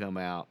rooting come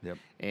out,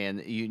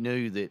 and you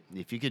knew that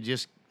if you could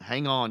just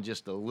hang on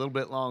just a little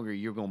bit longer,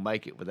 you're going to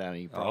make it without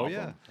any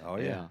problem. Oh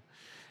yeah.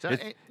 So,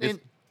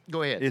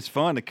 go ahead. It's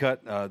fun to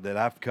cut that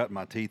I've cut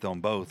my teeth on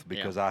both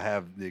because I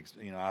have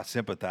I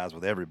sympathize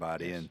with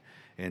everybody,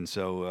 and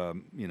so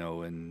you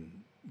know, and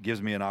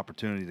gives me an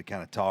opportunity to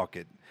kind of talk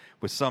it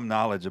with some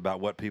knowledge about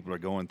what people are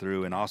going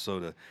through, and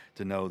also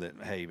to know that,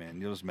 hey man,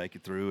 you'll just make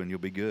it through and you'll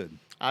be good.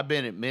 I've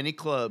been at many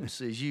clubs,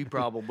 as you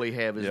probably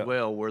have as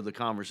well, where the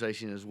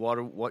conversation is,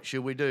 what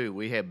should we do?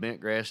 We have bent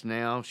grass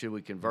now. Should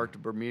we convert to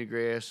Bermuda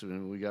grass?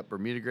 And we got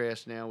Bermuda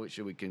grass now.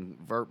 Should we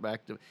convert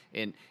back to?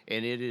 And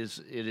it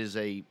is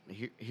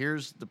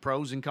here's the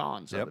pros and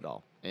cons of it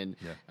all. And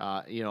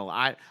you know,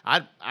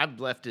 I've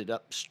left it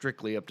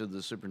strictly up to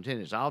the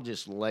superintendents. I'll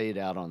just lay it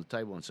out on the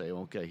table and say,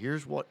 okay,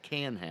 here's what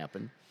can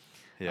happen.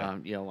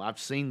 You know, I've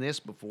seen this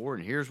before,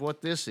 and here's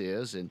what this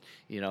is, and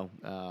you know,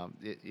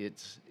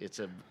 it's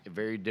a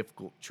very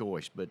difficult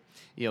choice. But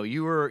you know,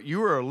 you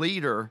were a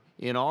leader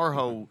in our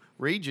whole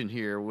region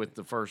here with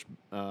the first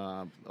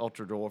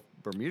ultra dwarf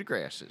Bermuda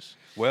grasses.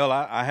 Well,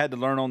 I had to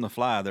learn on the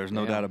fly. There's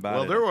no doubt about it.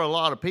 Well, there were a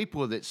lot of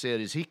people that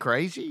said, "Is he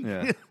crazy?"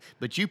 Yeah.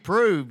 But you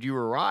proved you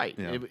were right.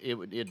 Yeah.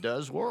 It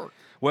does work.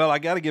 Well, I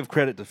got to give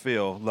credit to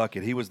Phil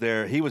Luckett. He was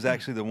there. He was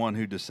actually the one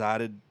who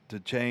decided to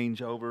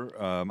change over.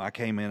 I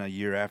came in a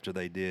year after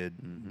they did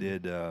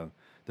the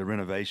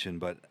renovation,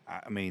 but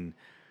I mean,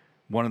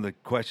 one of the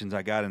questions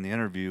I got in the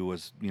interview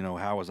was, you know,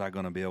 how was I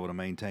going to be able to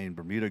maintain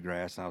Bermuda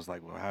grass? And I was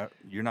like, well,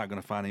 you're not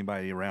going to find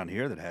anybody around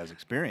here that has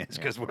experience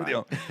because we're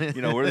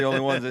the only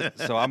ones that.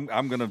 So I'm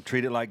going to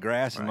treat it like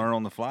grass and learn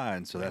on the fly,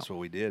 and so that's what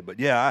we did. But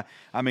yeah,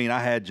 I mean, I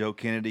had Joe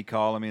Kennedy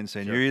calling me and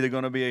saying, you're either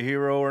going to be a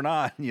hero or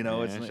not. You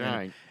know, that's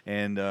right.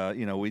 And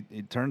you know,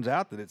 it turns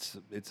out that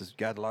it's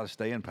got a lot of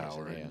staying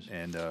power,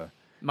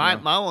 My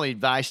only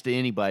advice to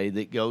anybody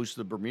that goes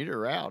the Bermuda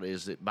route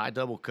is that buy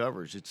double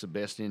covers. It's the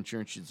best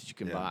insurance that you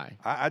can buy.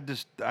 I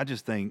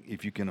just think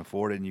if you can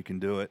afford it and you can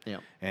do it,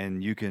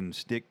 and you can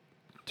stick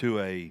to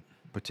a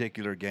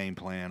particular game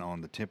plan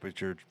on the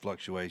temperature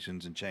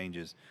fluctuations and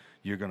changes,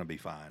 you're going to be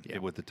fine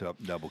with the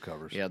double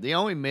covers. Yeah, the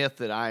only myth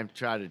that I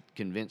try to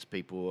convince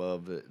people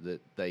of that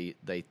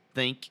they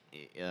think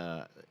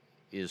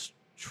is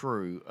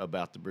true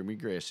about the Bermuda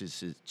grass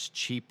is it's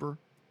cheaper.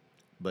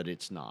 But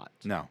it's not.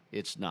 No,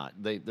 it's not.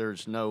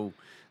 There's no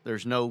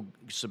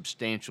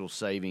substantial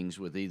savings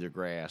with either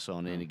grass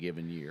on any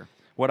given year.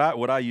 What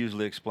I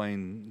usually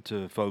explain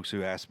to folks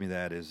who ask me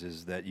that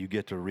is that you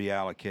get to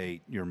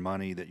reallocate your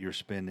money that you're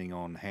spending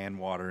on hand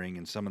watering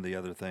and some of the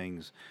other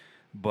things,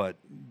 but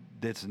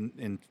that's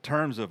in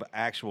terms of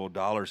actual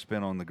dollars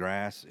spent on the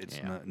grass,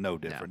 it's no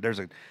different.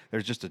 No.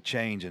 There's just a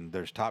change, and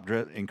there's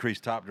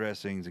increased top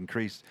dressings,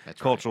 increased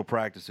cultural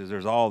practices.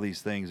 There's all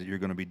these things that you're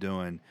going to be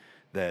doing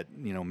that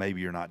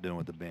maybe you're not doing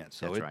with the bench.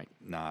 So that's right.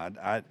 No,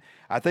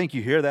 I think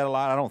you hear that a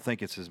lot. I don't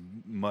think it's as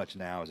much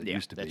now as it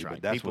used to that's be. right.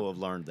 But that's People have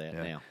learned that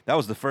now. That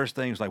was the first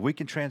thing. It was like we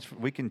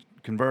can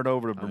convert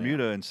over to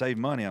Bermuda and save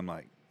money. I'm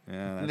like,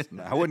 yeah,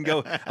 I wouldn't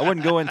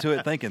go into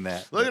it thinking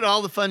that. Look at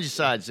all the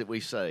fungicides that we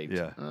saved.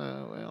 Yeah.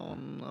 Well,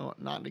 no,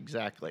 not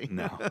exactly.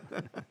 No.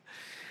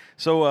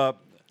 So,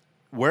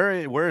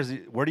 where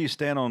do you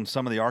stand on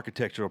some of the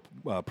architectural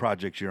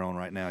projects you're on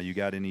right now? You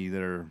got any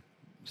that are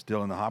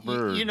still in the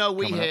hopper?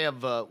 We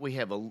have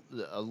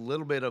a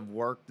little bit of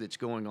work that's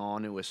going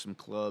on with some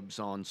clubs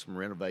on some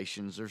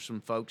renovations. There's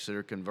some folks that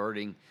are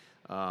converting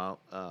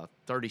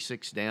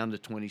 36 down to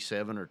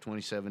 27 or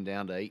 27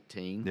 down to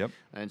 18. Yep.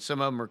 And some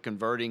of them are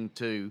converting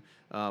to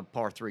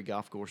par 3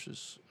 golf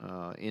courses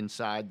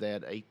inside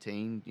that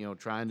 18,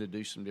 trying to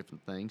do some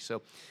different things.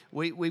 So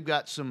we've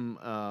got some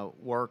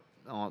work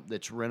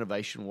that's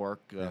renovation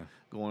work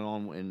going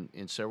on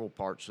in several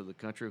parts of the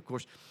country. Of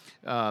course,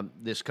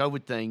 this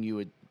COVID thing you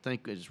would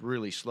think has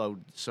really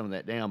slowed some of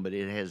that down, but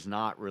it has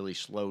not really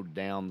slowed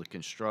down the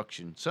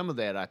construction. Some of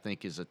that, I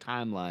think, is a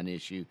timeline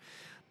issue.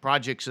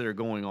 Projects that are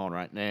going on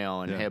right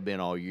now and have been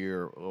all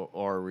year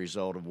are a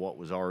result of what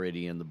was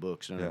already in the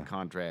books and under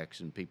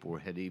contracts, and people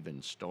had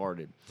even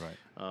started.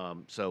 Right.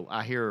 So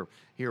I hear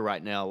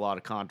right now a lot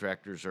of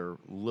contractors are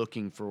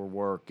looking for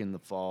work in the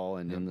fall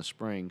and in the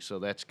spring. So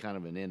that's kind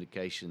of an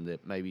indication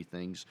that maybe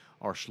things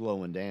are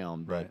slowing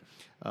down. But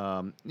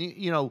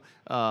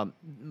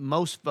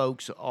most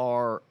folks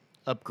are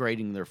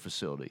upgrading their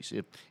facilities.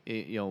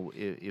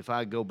 If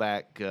I go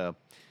back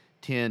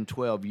 10,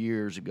 12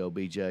 years ago,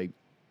 BJ,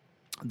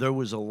 there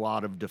was a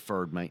lot of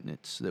deferred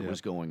maintenance that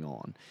was going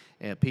on,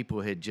 and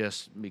people had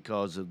just,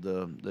 because of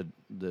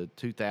the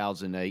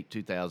 2008,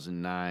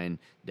 2009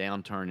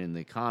 downturn in the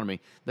economy,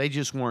 they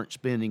just weren't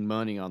spending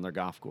money on their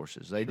golf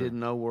courses. They didn't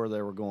know where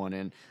they were going,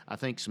 and I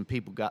think some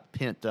people got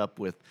pent up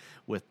with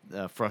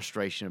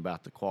frustration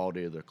about the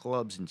quality of their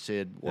clubs and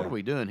said, "What are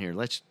we doing here?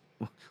 Let's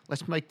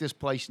make this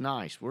place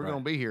nice. We're going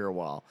to be here a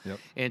while." Yep.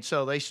 And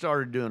so they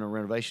started doing a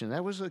renovation.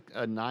 That was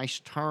a nice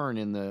turn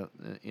in the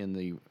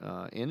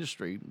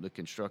industry, the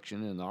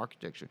construction and the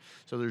architecture.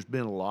 So there's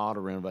been a lot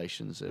of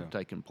renovations that have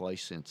taken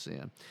place since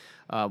then.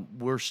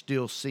 We're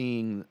still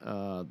seeing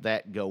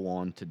that go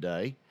on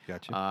today.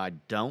 Gotcha. I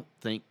don't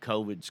think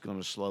COVID's going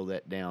to slow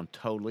that down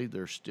totally.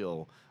 There's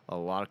still a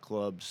lot of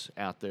clubs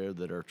out there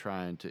that are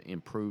trying to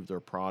improve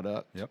their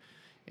product. Yep.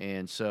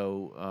 And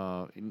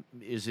so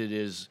is it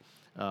as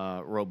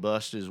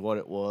robust as what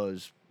it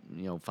was,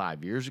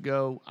 5 years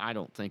ago? I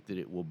don't think that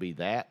it will be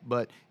that,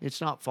 but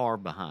it's not far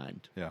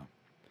behind. Yeah.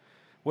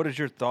 What is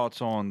your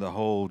thoughts on the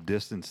whole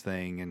distance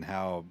thing and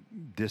how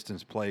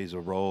distance plays a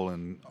role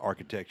in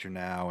architecture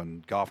now,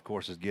 and golf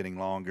courses getting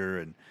longer?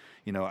 And,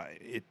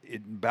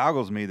 it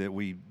boggles me that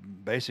we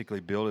basically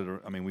build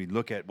it. I mean, we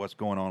look at what's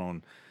going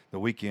on the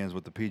weekends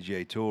with the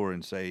PGA Tour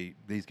and say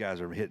these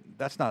guys are hitting.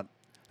 That's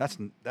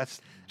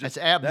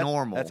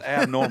abnormal. That's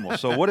abnormal.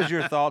 So, what is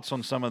your thoughts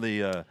on some of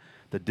the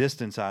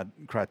distance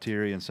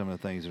criteria and some of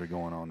the things that are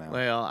going on now?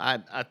 Well,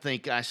 I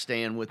think I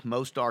stand with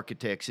most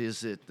architects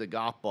is that the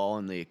golf ball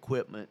and the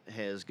equipment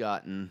has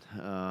gotten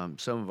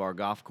some of our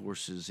golf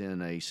courses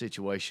in a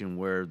situation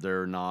where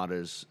they're not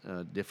as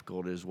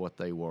difficult as what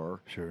they were.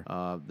 Sure.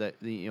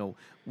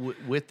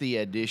 With the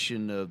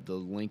addition of the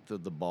length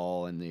of the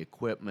ball and the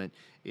equipment,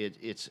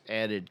 it's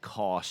added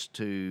cost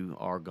to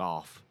our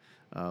golf.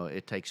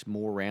 It takes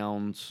more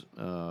rounds,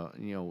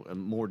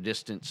 more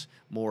distance,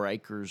 more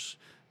acres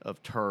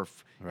of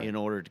turf in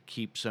order to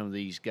keep some of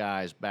these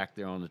guys back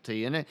there on the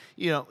tee. And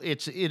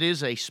it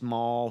is a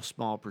small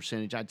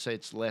percentage. I'd say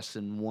it's less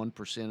than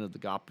 1% of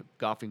the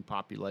golfing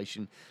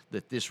population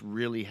that this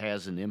really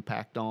has an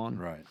impact on.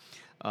 Right.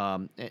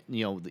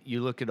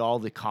 You look at all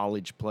the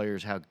college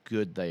players, how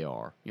good they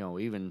are.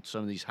 Even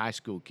some of these high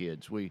school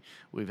kids.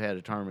 We've had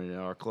a tournament in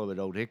our club at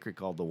Old Hickory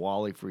called the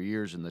Wally for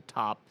years, and the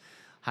top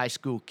high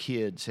school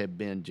kids have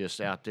been just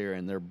out there,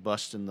 and they're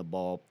busting the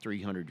ball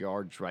 300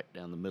 yards right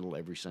down the middle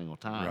every single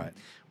time. Right.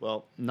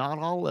 Well, not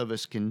all of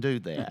us can do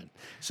that.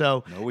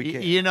 So, no, we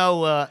can't.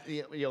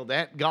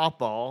 That golf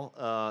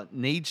ball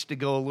needs to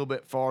go a little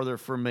bit farther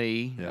for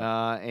me,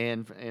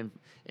 and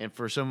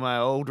for some of my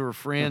older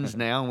friends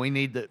now.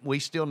 We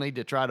still need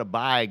to try to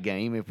buy a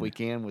game if we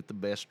can with the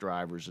best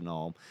drivers and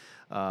all.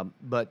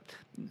 But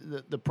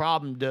the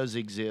problem does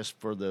exist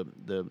for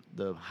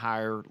the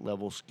higher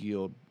level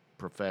skilled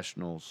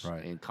professionals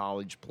and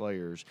college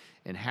players,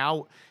 and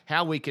how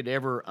we could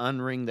ever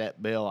unring that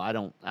bell,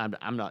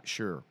 I'm not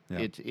sure.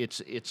 Yeah.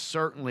 It's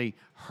certainly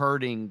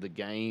hurting the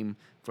game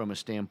from a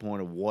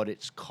standpoint of what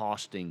it's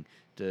costing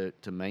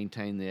to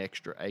maintain the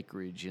extra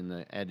acreage and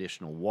the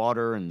additional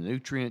water and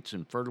nutrients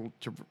and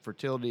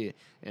fertility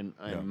and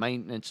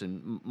maintenance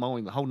and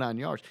mowing the whole 9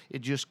 yards.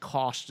 It just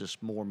costs us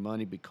more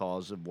money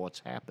because of what's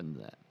happened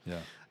to that.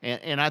 Yeah.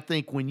 And I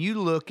think when you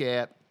look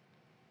at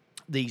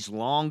these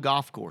long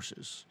golf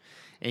courses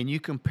and you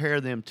compare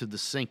them to the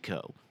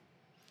Cinco,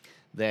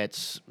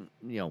 that's,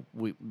 the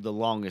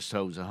longest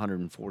hole is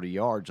 140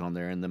 yards on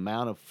there, and the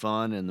amount of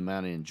fun and the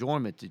amount of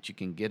enjoyment that you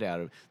can get out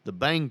of it. The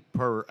bang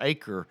per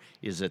acre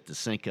is at the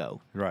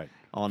Cinco. Right.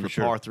 On For the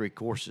sure. par 3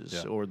 courses,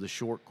 Yeah. or the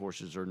short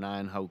courses, or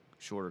 9-hole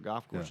shorter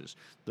golf courses.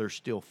 They're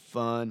still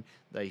fun.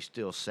 They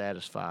still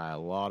satisfy a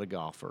lot of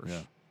golfers.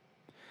 Yeah.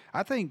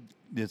 I think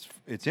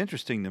it's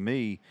interesting to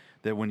me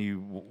that when you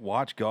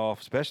watch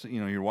golf, especially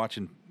you're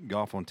watching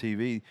golf on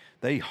TV,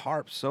 they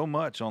harp so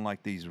much on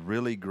like these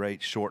really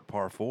great short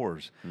par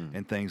 4s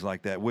and things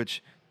like that,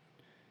 which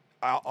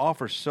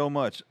offers so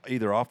much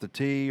either off the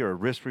tee or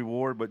risk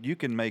reward. But you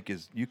can make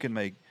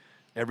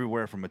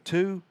everywhere from a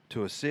 2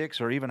 to a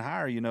 6 or even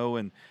higher,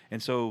 and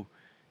so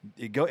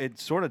it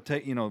sort of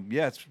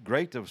it's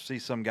great to see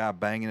some guy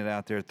banging it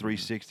out there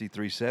 360,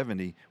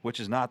 370, which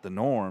is not the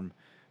norm,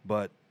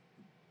 but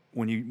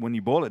when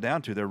you boil it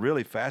down to, they're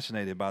really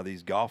fascinated by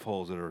these golf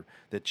holes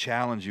that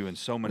challenge you in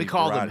so many. We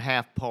call them varieties.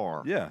 half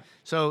par. Yeah.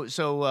 So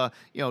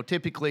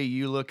typically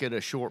you look at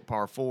a short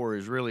par 4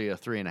 is really a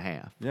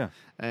 3.5. Yeah.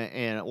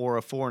 Or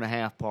a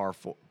 4.5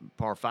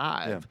 par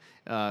 5.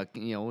 Yeah.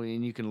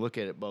 And you can look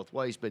at it both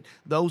ways. But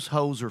those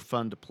holes are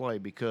fun to play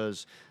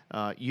because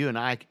you and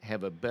I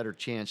have a better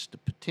chance to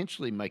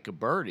potentially make a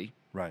birdie.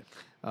 Right.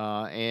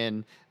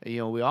 And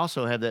we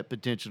also have that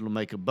potential to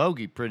make a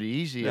bogey pretty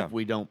easy if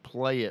we don't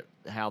play it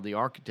how the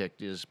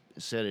architect is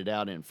set it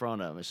out in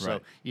front of us. Right.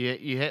 So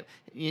you have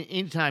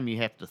anytime you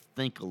have to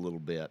think a little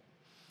bit,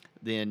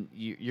 then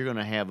you're going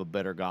to have a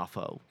better golf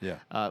hole. Yeah.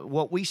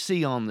 What we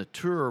see on the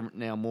tour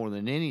now more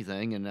than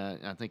anything, and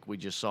I think we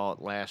just saw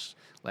it last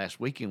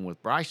weekend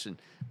with Bryson.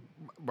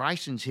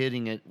 Bryson's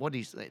hitting at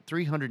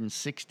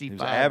 365 He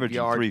was averaging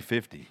yards.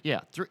 350.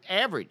 Yeah,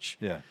 average.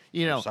 Yeah.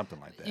 Or something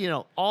like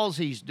that. All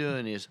he's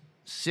doing is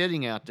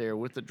sitting out there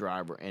with the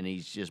driver, and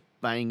he's just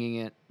banging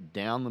it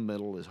down the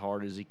middle as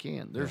hard as he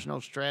can. There's no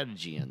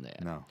strategy in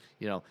that.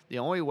 No. The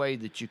only way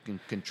that you can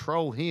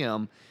control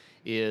him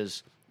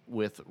is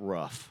with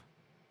rough.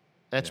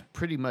 That's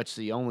pretty much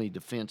the only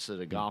defense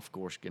that a golf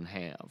course can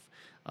have.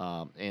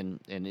 And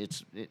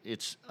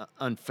it's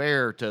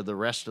unfair to the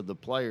rest of the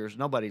players.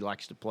 Nobody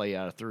likes to play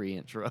out of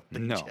 3-inch rough.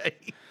 No.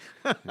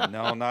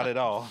 No, not at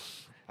all.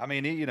 I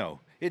mean,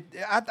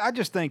 I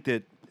just think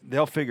that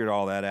they'll figure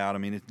all that out. I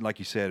mean, like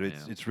you said,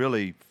 it's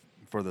really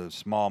for the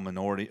small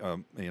minority,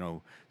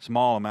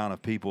 small amount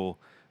of people,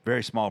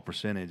 very small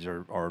percentage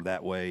are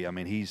that way. I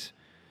mean, he's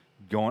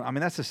going. I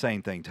mean, that's the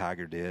same thing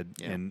Tiger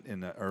did in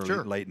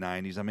the late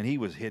 90s. I mean, he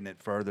was hitting it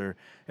further.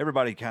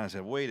 Everybody kind of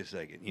said, "Wait a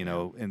second,"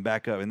 and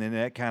back up, and then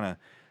that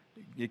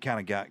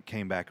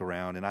came back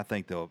around. And I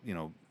think they'll,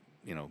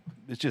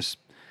 it's just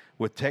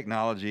with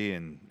technology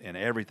and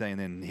everything.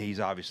 Then he's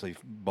obviously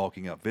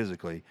bulking up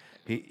physically.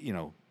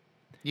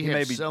 You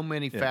have so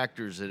many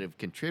factors that have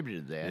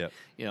contributed to that.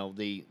 Yep.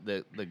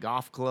 The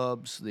golf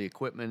clubs, the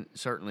equipment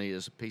certainly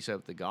is a piece of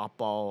it. The golf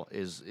ball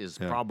is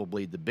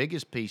probably the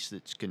biggest piece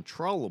that's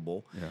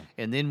controllable. Yeah.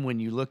 And then when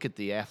you look at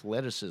the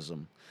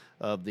athleticism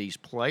of these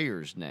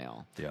players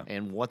now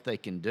and what they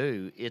can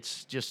do,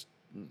 it's just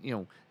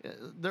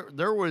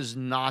there was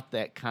not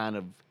that kind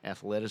of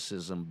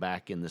athleticism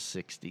back in the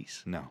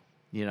 60s. No.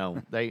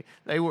 They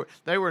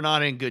were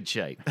not in good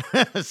shape.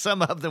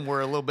 Some of them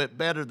were a little bit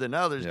better than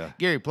others. Yeah.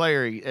 Gary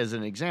Player as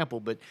an example,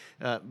 but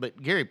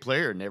Gary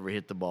Player never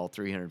hit the ball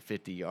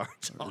 350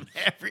 yards on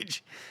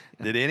average.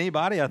 Did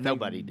anybody? I think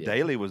Nobody did.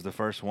 Daly was the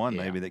first one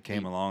maybe that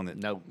came along. That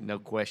no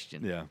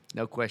question. Yeah.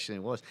 No question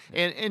it was.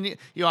 And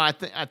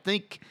I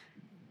think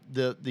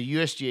the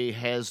USGA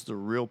has the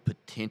real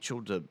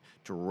potential to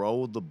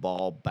roll the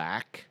ball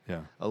back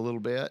a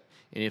little bit.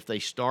 And if they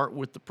start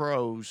with the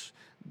pros,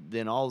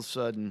 then all of a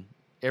sudden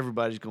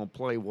everybody's going to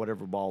play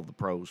whatever ball the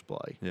pros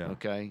play. Yeah.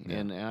 Okay. Yeah.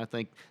 And I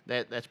think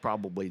that's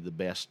probably the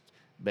best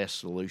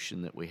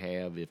solution that we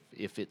have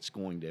if it's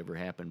going to ever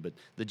happen. But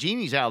the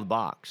genie's out of the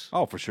box.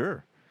 Oh, for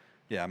sure.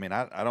 Yeah. I mean,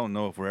 I don't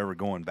know if we're ever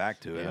going back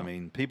to it. Yeah. I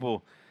mean,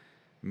 people.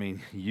 I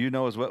mean,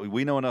 as well.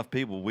 We know enough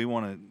people. We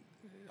want to.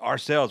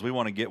 Ourselves, we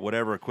want to get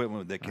whatever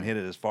equipment that can hit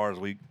it as far as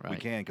we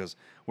can, because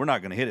we're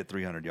not going to hit it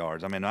 300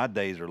 yards. I mean, our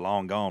days are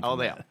long gone.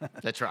 Oh, yeah,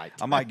 that's right.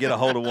 I might get a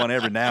hold of one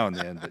every now and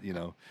then, but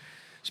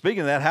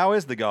Speaking of that, how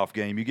is the golf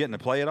game? You getting to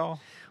play at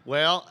all?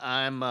 Well,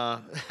 I'm.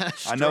 I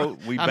know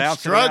we I'm bounce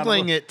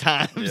struggling at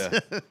times.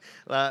 Yeah.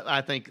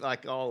 I think,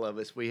 like all of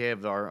us, we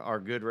have our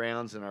good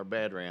rounds and our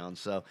bad rounds.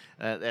 So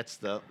that's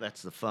the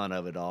fun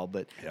of it all.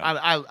 But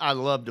I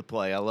love to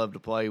play. I love to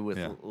play with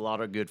a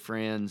lot of good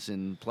friends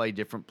and play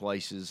different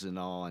places and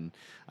all. And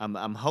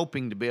I'm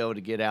hoping to be able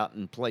to get out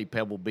and play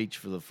Pebble Beach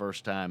for the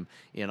first time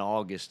in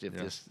August if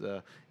this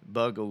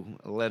bug will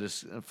let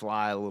us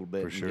fly a little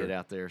bit get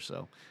out there.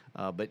 So,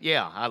 but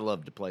I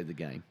love to play the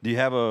game. Do you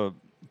have a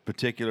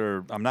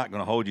particular? I'm not going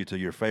to hold you to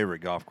your favorite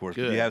golf course.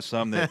 But do you have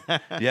some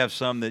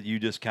that you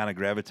just kind of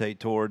gravitate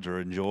towards or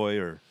enjoy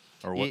or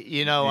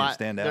what?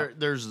 Stand out.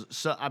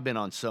 I've been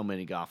on so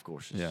many golf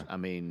courses. Yeah. I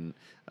mean,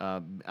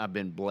 I've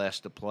been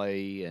blessed to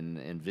play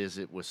and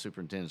visit with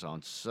superintendents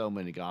on so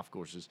many golf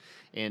courses,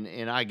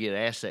 and I get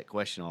asked that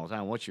question all the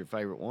time. What's your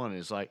favorite one? And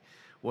it's like,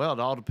 Well, it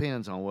all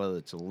depends on whether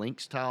it's a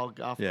links tile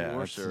golf Yeah,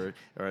 course that's-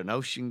 or an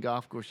ocean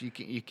golf course. You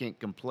can't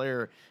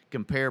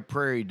compare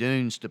Prairie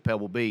Dunes to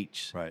Pebble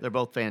Beach. Right. They're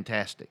both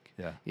fantastic.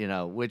 Yeah. You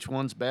know, which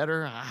one's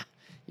better?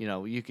 You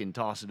know, you can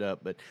toss it up,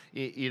 but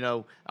you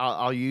know,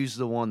 I'll use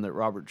the one that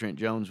Robert Trent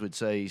Jones would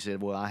say. He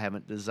said, "Well, I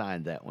haven't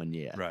designed that one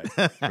yet." Right,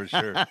 for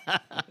sure.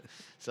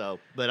 So,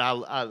 but I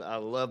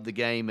love the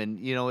game, and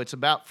you know, it's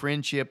about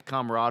friendship,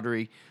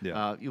 camaraderie.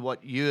 Yeah.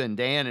 What you and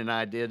Dan and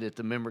I did at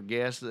the member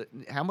guest.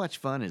 How much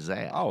fun is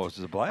that? Oh, it's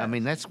a blast. I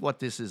mean, that's what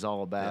this is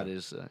all about. Yeah.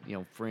 Is you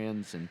know,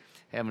 friends and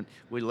having.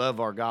 We love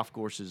our golf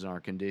courses and our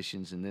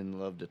conditions, and then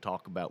love to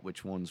talk about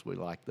which ones we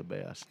like the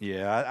best.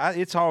 Yeah,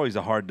 it's always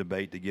a hard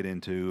debate to get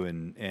into,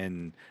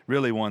 and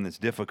really one that's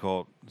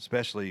difficult,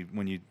 especially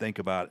when you think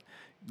about,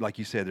 like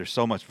you said, there's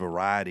so much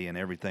variety in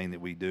everything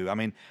that we do. I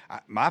mean,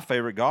 my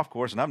favorite golf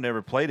course, and I've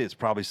never played it, is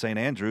probably St.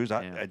 Andrews,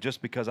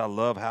 just because I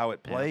love how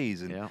it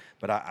plays. And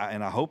but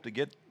I hope to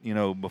get, you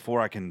know,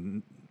 before I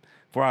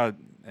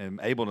am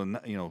able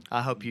to, you know,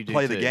 I hope you do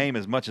play the too. game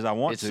as much as I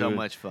want to. It's so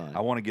much fun.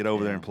 I want to get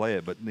over there Yeah. and play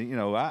it, but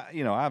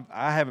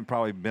I haven't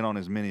probably been on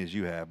as many as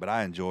you have, but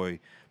I enjoy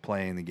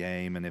playing the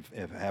game and if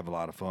have a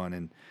lot of fun.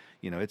 And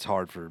you know, it's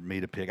hard for me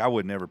to pick. I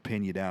would never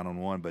pin you down on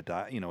one, but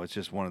it's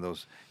just one of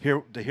those.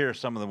 To hear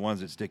some of the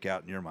ones that stick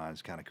out in your mind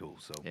is kind of cool.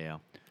 So Yeah.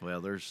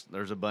 Well, there's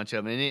a bunch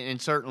of them,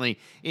 and certainly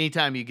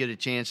anytime you get a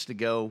chance to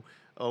go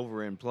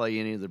over and play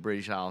any of the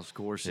British Isles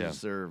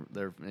courses,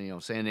 they're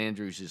St.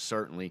 Andrews is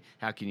certainly.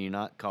 How can you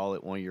not call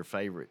it one of your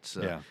favorites?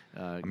 I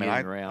mean,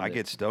 getting around I it.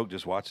 get stoked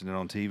just watching it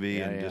on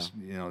TV and just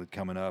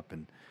coming up,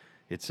 and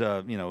it's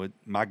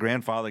my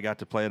grandfather got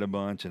to play it a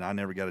bunch, and I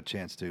never got a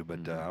chance to,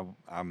 but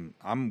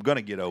I'm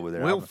gonna get over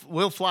there.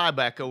 We'll fly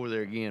back over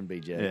there again,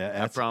 BJ.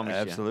 Yeah, I promise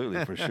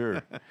absolutely, for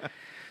sure.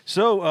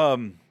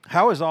 So,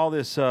 how is all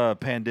this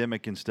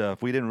pandemic and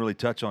stuff? We didn't really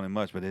touch on it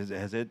much, but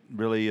has it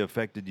really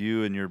affected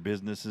you and your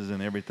businesses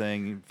and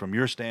everything from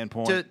your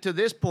standpoint? To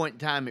this point in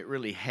time, it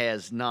really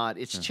has not.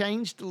 It's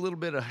changed a little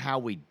bit of how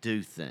we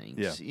do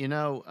things. Yeah. You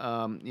know,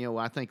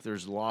 I think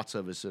there's lots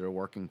of us that are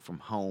working from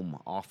home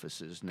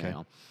offices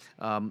now.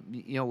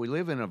 You know, we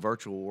live in a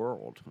virtual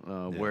world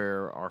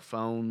where our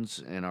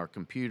phones and our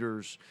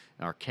computers,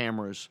 our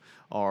cameras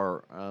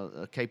are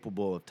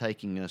capable of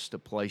taking us to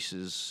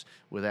places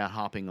without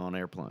hopping on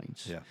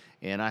airplanes. Yeah.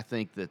 And I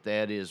think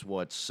that is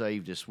what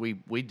saved us.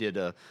 We did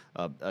a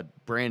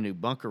brand new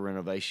bunker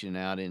renovation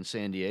out in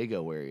San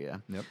Diego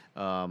area. Yep.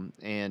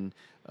 And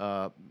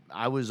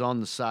I was on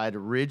the site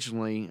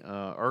originally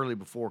early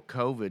before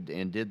COVID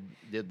and did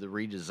the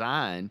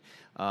redesign,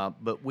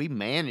 but we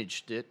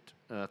managed it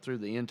through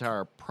the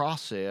entire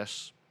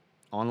process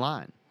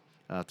online.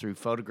 Through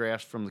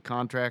photographs from the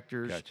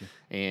contractors Gotcha.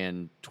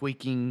 and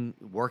tweaking,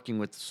 working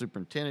with the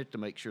superintendent to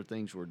make sure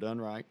things were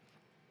done right.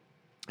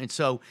 And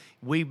so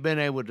we've been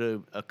able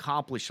to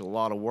accomplish a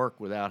lot of work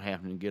without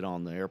having to get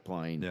on the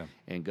airplane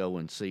and go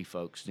and see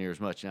folks near as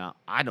much. Now,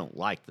 I don't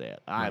like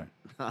that.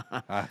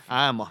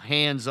 I'm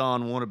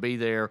hands-on, want to be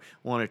there,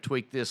 want to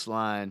tweak this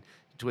line,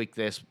 tweak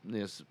this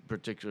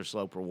particular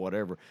slope or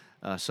whatever.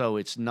 So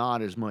it's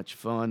not as much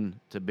fun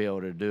to be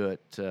able to do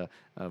it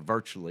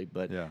virtually,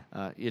 but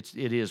it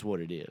is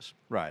what it is.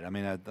 Right. I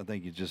mean, I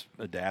think you just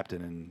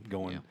adapting and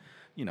going.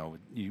 You know,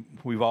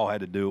 we've all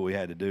had to do what we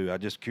had to do.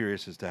 I'm just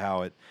curious as to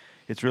how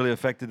it's really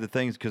affected the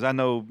things, because I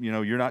know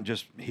you're not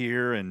just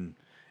here and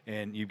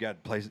you've got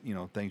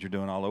things you're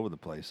doing all over the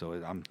place. So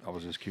I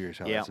was just curious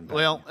how that's impacted.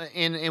 Well,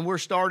 and we're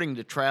starting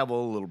to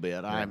travel a little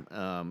bit.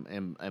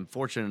 I'm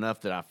fortunate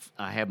enough that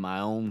I have my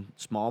own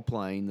small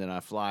plane that I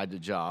fly to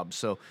jobs.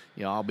 So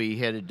I'll be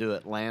headed to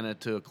Atlanta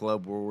to a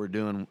club where we're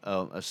doing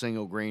a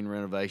single green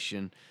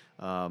renovation.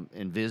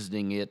 And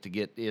visiting it to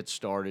get it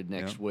started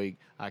next week.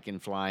 I can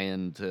fly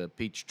into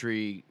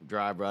Peachtree,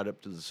 drive right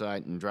up to the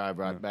site, and drive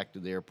right back to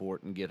the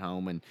airport and get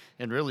home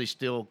and really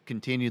still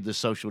continue the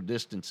social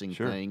distancing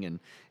thing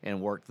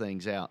and work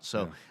things out.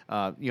 So,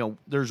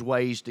 there's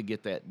ways to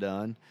get that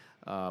done.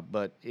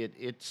 But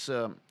it's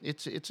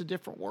a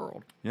different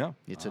world. Yeah.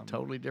 It's a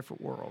totally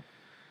different world.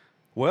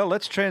 Well,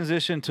 let's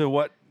transition to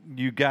what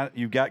you got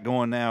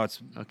going now.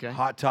 It's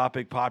hot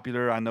topic,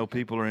 popular. I know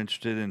people are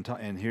interested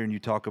in hearing you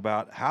talk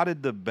about. How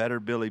did the Better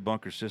Billy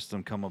bunker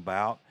system come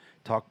about?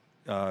 Talk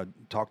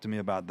to me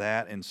about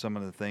that and some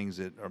of the things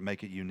that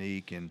make it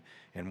unique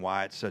and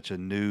why it's such a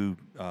new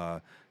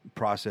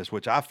process,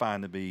 which I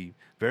find to be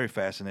very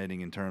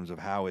fascinating in terms of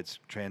how it's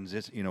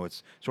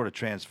it's sort of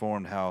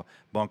transformed how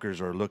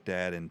bunkers are looked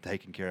at and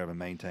taken care of and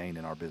maintained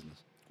in our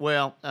business.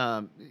 Well,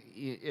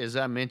 as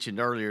I mentioned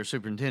earlier,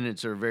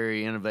 superintendents are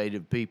very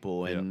innovative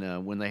people,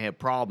 and when they have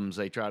problems,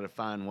 they try to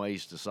find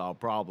ways to solve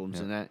problems,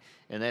 and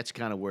that's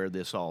kind of where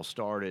this all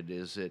started.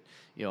 Is that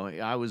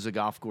I was a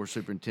golf course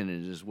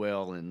superintendent as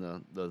well,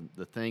 and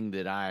the thing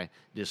that I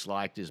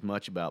disliked as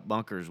much about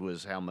bunkers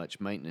was how much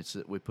maintenance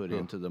that we put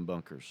into the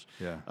bunkers.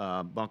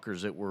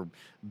 Bunkers that were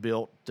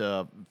built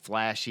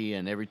flashy,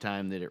 and every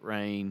time that it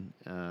rained,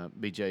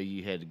 BJ,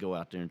 you had to go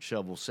out there and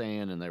shovel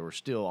sand, and they were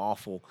still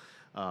awful.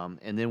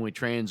 And then we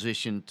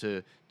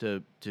transitioned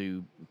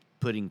to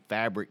putting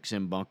fabrics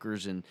in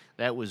bunkers, and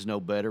that was no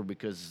better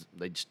because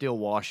they'd still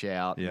wash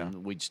out, Yeah.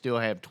 and we'd still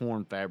have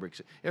torn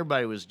fabrics.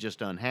 Everybody was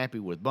just unhappy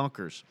with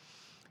bunkers.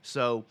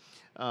 So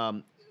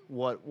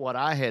what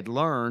I had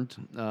learned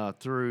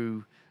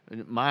through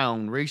my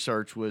own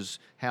research was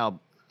how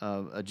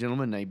a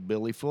gentleman named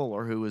Billy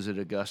Fuller, who was at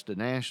Augusta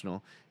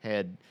National,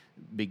 had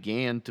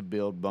began to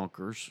build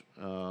bunkers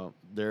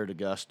there at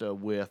Augusta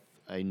with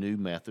a new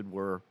method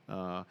where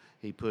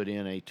he put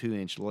in a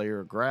 2-inch layer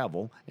of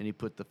gravel and he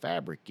put the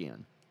fabric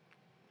in.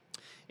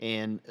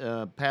 And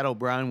Pat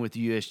O'Brien with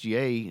the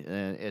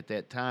USGA at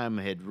that time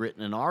had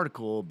written an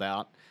article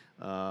about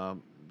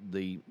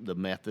the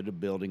method of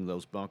building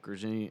those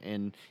bunkers,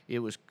 and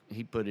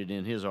he put it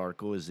in his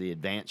article as the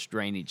advanced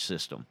drainage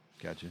system.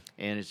 Gotcha.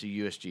 And it's a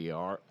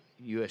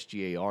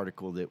USGA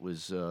article that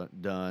was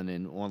done,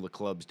 and one of the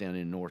clubs down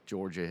in North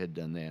Georgia had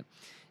done that.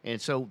 And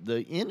so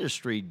the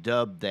industry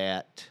dubbed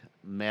that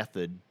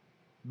method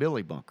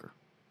Billy Bunker.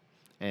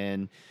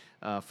 And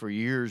for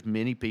years,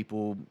 many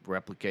people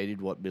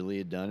replicated what Billy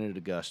had done at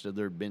Augusta.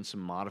 There had been some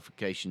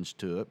modifications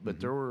to it,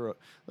 but there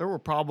were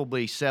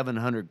probably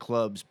 700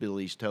 clubs,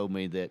 Billy's told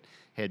me, that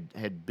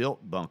had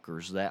built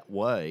bunkers that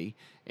way,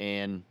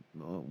 and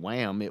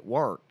wham, it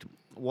worked.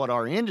 What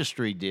our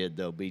industry did,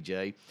 though,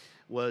 BJ,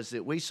 was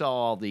that we saw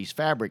all these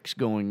fabrics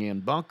going in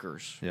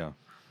bunkers. Yeah.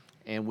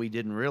 And we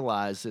didn't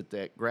realize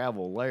that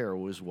gravel layer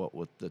was what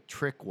the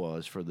trick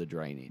was for the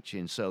drainage.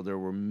 And so there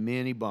were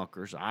many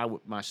bunkers. I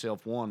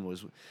myself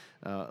was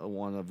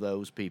one of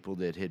those people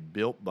that had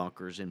built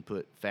bunkers and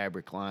put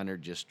fabric liner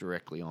just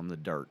directly on the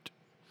dirt.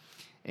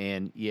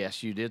 And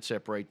yes, you did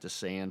separate the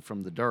sand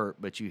from the dirt,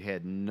 but you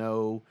had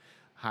no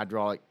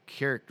hydraulic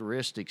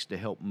characteristics to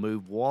help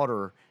move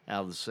water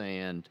out of the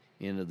sand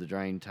into the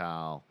drain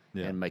tile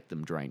and make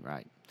them drain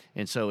right.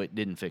 And so it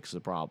didn't fix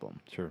the problem.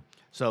 Sure.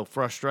 So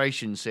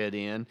frustration set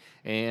in,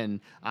 and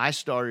I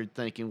started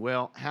thinking,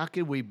 well, how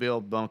could we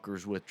build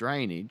bunkers with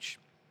drainage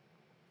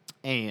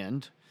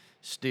and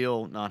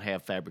still not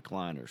have fabric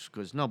liners?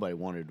 Because nobody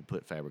wanted to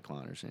put fabric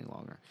liners any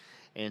longer.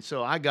 And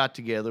so I got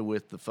together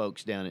with the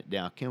folks down at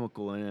Dow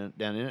Chemical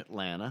down in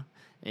Atlanta,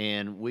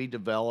 and we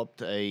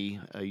developed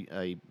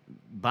a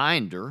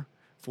binder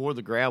for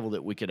the gravel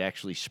that we could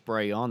actually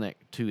spray on that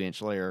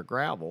 2-inch layer of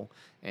gravel,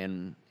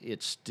 and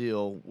it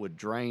still would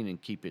drain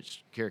and keep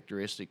its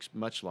characteristics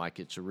much like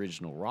its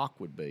original rock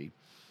would be.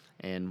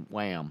 And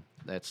wham,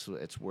 that's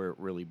where it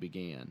really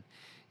began.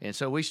 And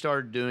so we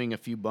started doing a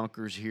few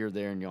bunkers here,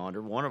 there, and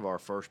yonder. One of our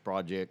first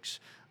projects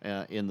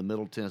in the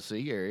Middle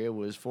Tennessee area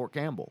was Fort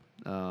Campbell.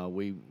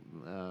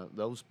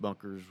 Those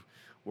bunkers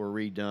were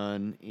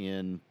redone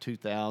in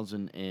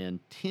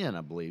 2010,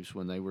 I believe, is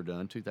when they were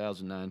done.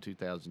 2009,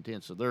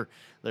 2010. So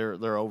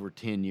they're over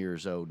 10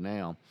 years old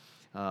now.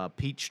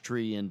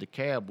 Peachtree in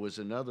DeKalb was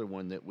another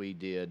one that we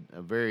did.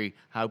 A very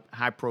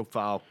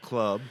high-profile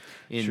club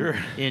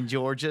in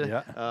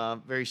Georgia. Yeah.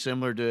 Very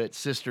similar to its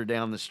sister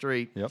down the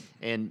street. Yep.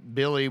 And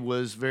Billy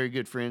was very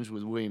good friends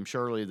with William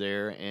Shirley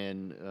there,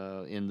 and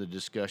in the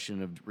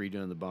discussion of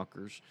redoing the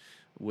bunkers,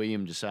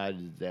 William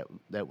decided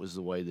that was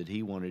the way that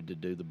he wanted to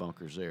do the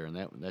bunkers there,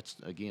 and that's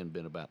again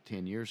been about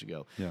 10 years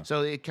ago. Yeah.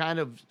 So it kind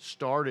of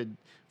started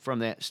from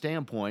that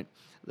standpoint.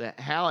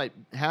 That how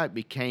it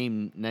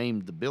became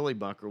named the Billy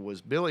Bunker was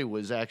Billy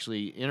was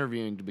actually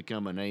interviewing to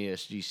become an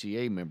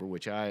ASGCA member,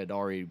 which I had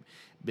already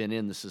been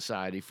in the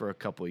society for a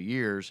couple of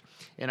years,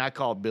 and I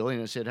called Billy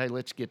and I said, hey,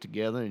 let's get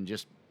together and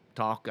just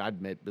talk. I'd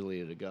met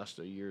Billy at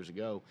Augusta years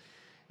ago,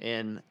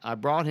 and I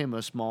brought him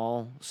a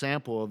small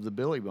sample of the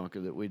Billy Bunker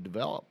that we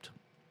developed.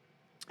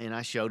 And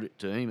I showed it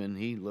to him, and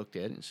he looked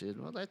at it and said,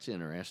 well, that's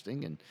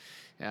interesting. And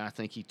I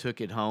think he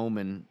took it home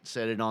and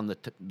set it on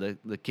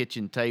the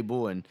kitchen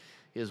table, and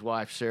his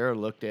wife, Sarah,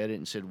 looked at it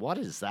and said, what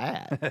is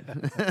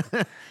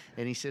that?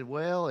 And he said,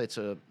 well, it's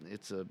a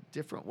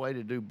different way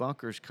to do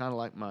bunkers, kind of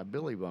like my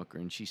Billy Bunker.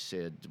 And she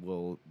said,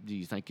 well, do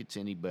you think it's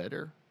any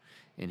better?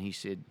 And he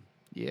said,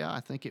 yeah, I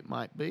think it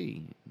might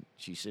be.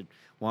 She said,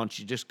 why don't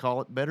you just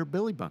call it Better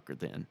Billy Bunker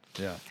then?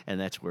 Yeah. And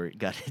that's where it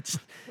got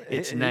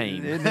its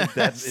name. It's just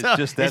that simple.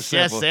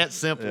 Just that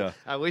simple. Yeah.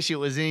 I wish it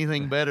was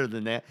anything better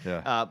than that.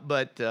 Yeah.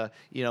 But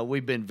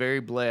we've been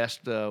very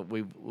blessed.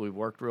 We've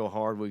worked real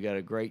hard. We got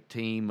a great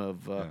team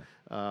of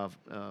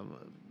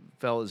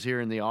fellas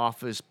here in the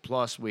office.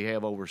 Plus, we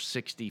have over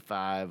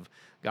 65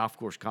 golf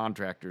course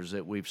contractors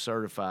that we've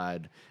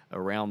certified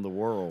around the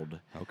world.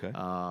 Okay.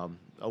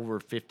 Over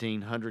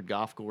 1,500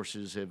 golf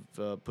courses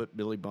have put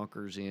Billy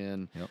Bunkers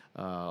in. Yep.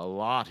 A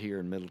lot here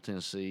in Middle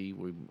Tennessee.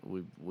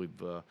 We've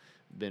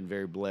been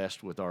very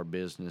blessed with our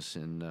business,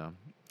 and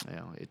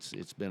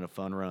it's been a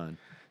fun run.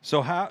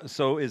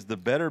 So is the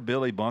Better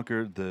Billy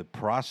Bunker the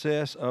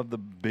process of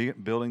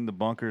building the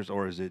bunkers,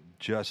 or is it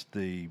just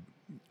the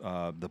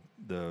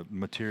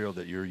material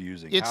that you're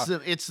using?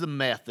 It's the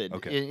method.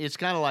 Okay. It's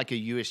kind of like a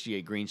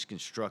USGA greens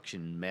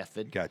construction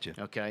method. Gotcha.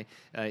 Okay.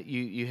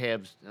 You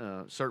have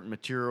certain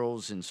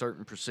materials and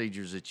certain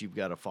procedures that you've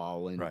got to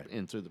follow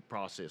in through the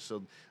process.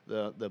 So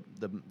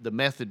the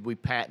method we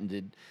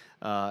patented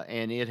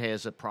and it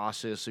has a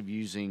process of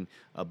using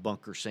a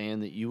bunker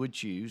sand that you would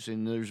choose,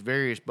 and there's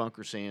various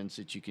bunker sands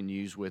that you can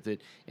use with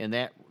it, and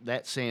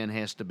that sand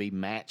has to be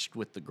matched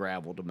with the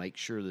gravel to make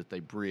sure that they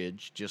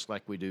bridge, just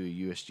like we do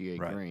a USGA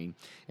Right. green,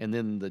 and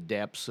then the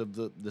depths of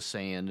the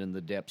sand and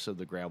the depths of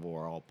the gravel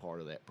are all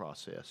part of that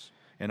process.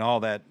 And all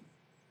that,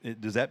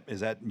 is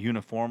that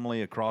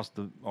uniformly across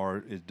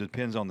or it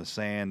depends on the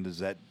sand? Does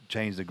that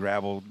change the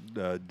gravel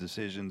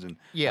decisions, and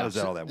how does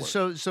all that work?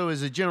 So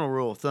as a general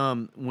rule of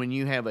thumb, when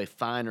you have a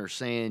finer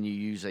sand, you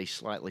use a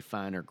slightly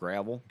finer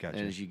gravel. Gotcha.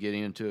 And as you get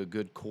into a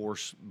good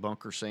coarse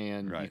bunker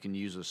sand, you Right. can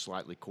use a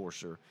slightly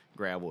coarser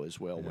gravel as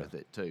well with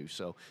it too.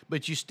 So,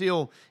 but you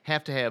still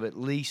have to have at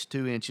least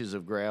 2 inches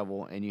of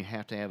gravel, and you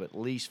have to have at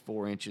least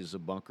 4 inches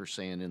of bunker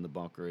sand in the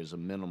bunker as a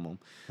minimum.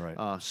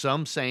 Right.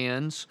 Some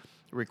sands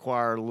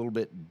require a little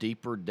bit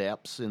deeper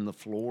depths in the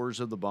floors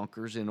of the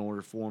bunkers in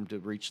order for them to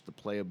reach the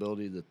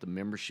playability that the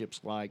memberships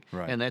like.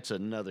 Right. And that's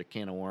another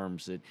can of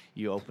worms that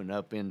you open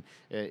up, and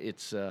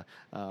it's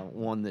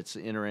one that's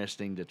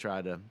interesting to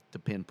try to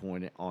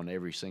pinpoint it on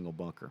every single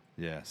bunker.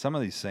 Yeah, some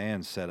of these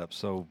sands set up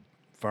so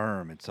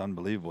firm, it's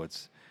unbelievable.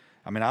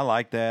 I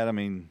like that. I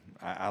mean,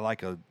 I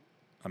like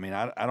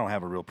I don't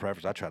have a real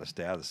preference. I try to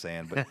stay out of the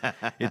sand, but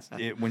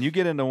when you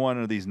get into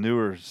one of these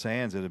newer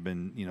sands that have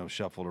been,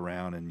 shuffled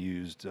around and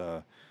used,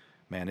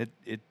 man,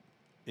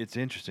 it's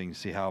interesting to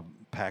see how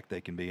packed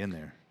they can be in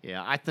there.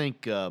 Yeah, I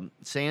think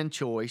sand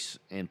choice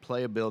and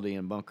playability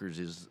in bunkers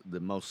is the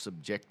most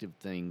subjective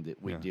thing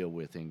that we deal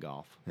with in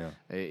golf. Yeah.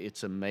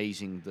 It's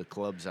amazing the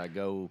clubs I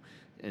go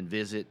and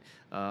visit,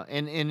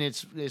 and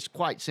it's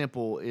quite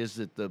simple. Is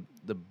that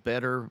the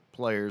better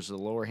players, the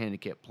lower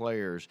handicap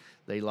players,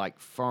 they like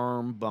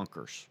firm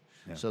bunkers.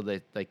 Yeah. So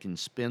that they can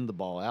spin the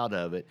ball out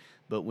of it.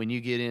 But when you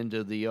get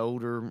into the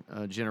older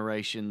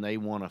generation, they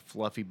want a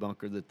fluffy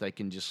bunker that they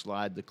can just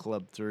slide the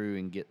club through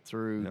and get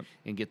through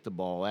and get the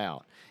ball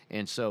out.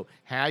 And so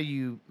how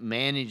you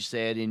manage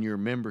that in your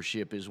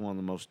membership is one of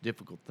the most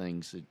difficult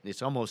things.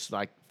 It's almost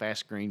like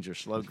fast greens or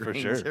slow For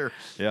greens. sure.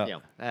 Or,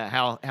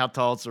 how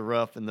tall's the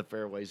rough and the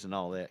fairways and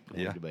all that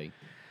going to be.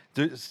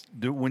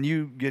 When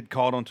you get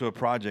called onto a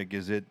project,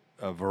 is it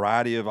a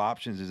variety of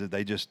options? Is it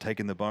they just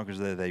taking the bunkers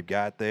that they've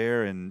got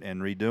there and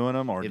redoing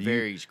them, or it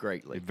varies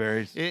greatly? It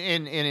varies,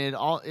 and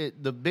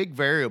the big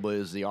variable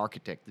is the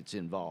architect that's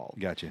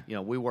involved. Gotcha.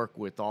 We work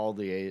with all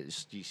the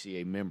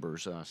ASGCA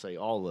members, and I say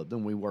all of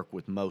them. We work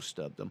with most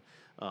of them,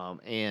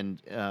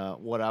 and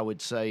what I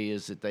would say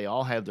is that they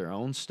all have their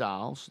own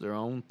styles, their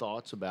own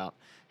thoughts about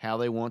how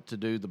they want to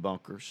do the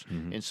bunkers,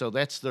 and so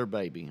that's their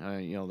baby.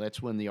 That's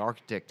when the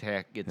architect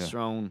hat gets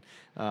thrown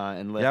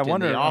and left in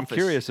the office. I'm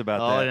curious about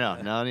that.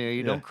 Oh, no,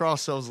 you don't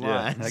cross those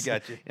lines. Yeah, I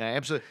got you. Yeah,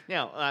 absolutely.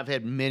 Now, I've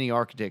had many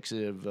architects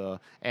that have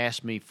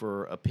asked me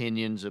for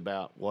opinions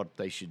about what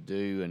they should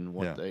do and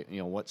what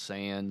what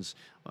sands,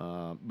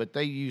 but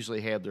they usually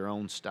have their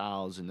own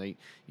styles, and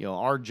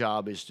our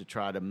job is to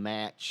try to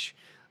match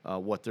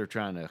what they're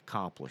trying to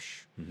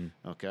accomplish.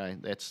 Mm-hmm. Okay,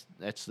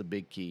 that's the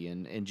big key,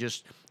 and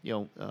just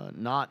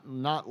not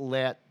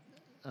let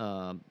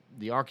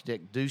the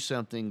architect do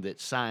something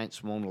that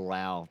science won't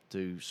allow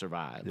to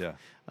survive.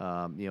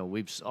 Yeah.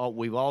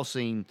 We've all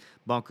seen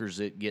bunkers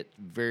that get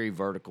very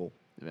vertical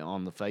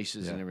on the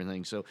faces and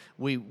everything. So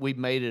we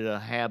made it a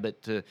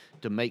habit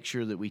to make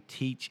sure that we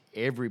teach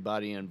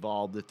everybody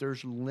involved that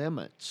there's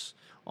limits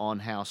on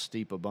how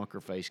steep a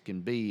bunker face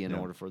can be in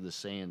order for the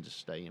sand to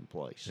stay in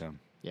place. Yeah.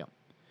 Yeah.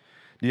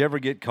 Do you ever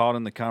get caught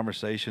in the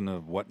conversation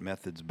of what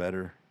method's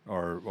better,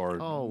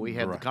 or we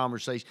have the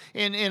conversation,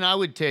 and I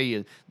would tell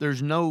you,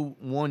 there's no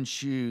one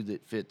shoe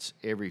that fits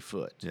every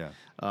foot. Yeah.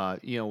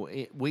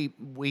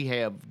 We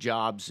have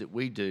jobs that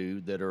we do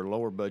that are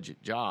lower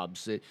budget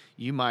jobs that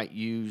you might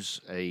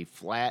use a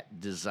flat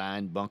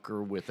design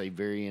bunker with a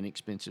very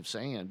inexpensive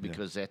sand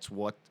because that's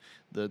what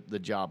the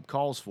job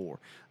calls for.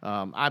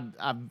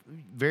 I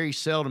very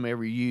seldom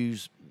ever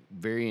use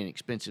very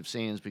inexpensive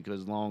sands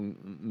because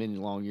many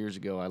long years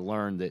ago I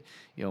learned that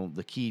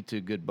the key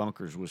to good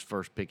bunkers was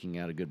first picking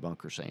out a good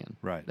bunker sand.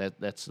 Right.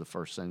 That's the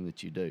first thing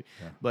that you do.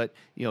 Yeah. But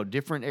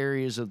different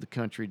areas of the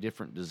country,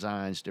 different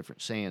designs,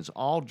 different sands,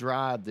 all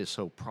drive this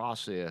whole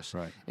process.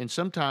 Right. And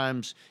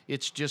sometimes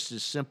it's just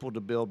as simple to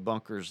build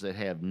bunkers that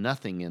have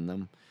nothing in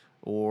them,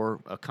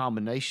 or a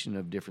combination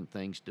of different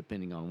things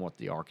depending on what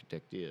the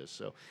architect is.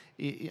 So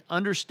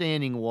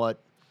understanding what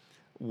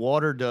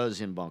water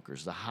does in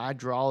bunkers, the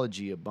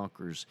hydrology of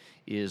bunkers,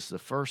 is the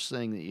first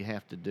thing that you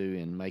have to do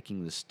in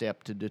making the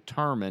step to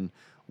determine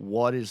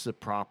what is the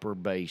proper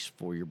base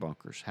for your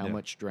bunkers, how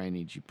much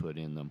drainage you put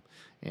in them,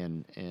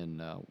 and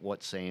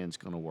what sand's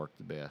going to work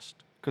the best.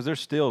 Because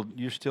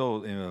you're still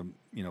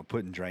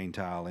putting drain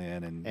tile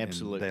in and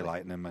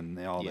daylighting them and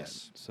all that.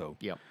 So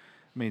I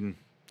mean,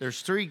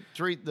 there's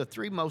the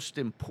three most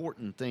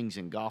important things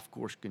in golf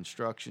course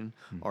construction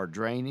are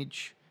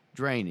drainage,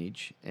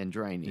 drainage, and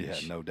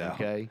drainage. Yeah, no doubt.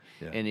 Okay?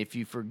 Yeah. And if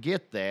you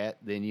forget that,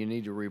 then you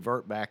need to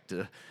revert back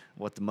to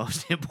what the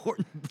most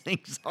important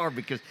things are,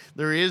 because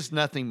there is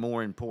nothing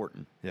more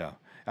important. Yeah.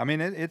 I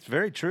mean, it's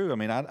very true. I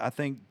mean, I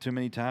think too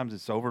many times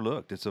it's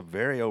overlooked. It's a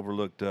very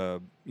overlooked,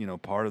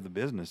 part of the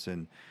business.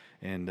 And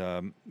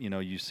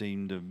you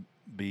seem to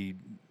be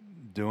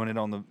doing it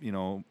on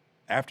the,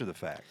 after the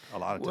fact a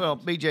lot of times. Well,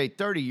 BJ,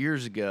 30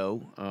 years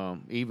ago,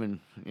 even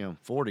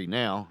 40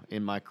 now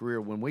in my career,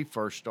 when we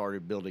first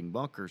started building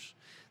bunkers,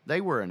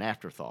 they were an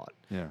afterthought.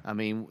 Yeah. I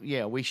mean,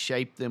 we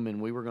shaped them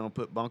and we were going to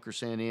put bunker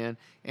sand in,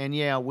 and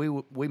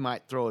we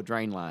might throw a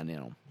drain line in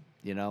them.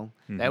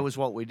 That was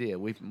what we did.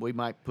 We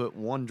might put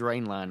one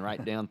drain line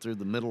right down through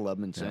the middle of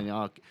them and say,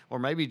 or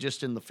maybe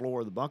just in the floor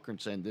of the bunker and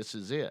saying, this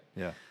is it.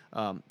 Yeah.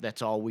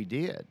 That's all we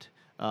did.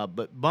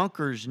 But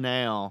bunkers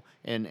now,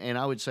 and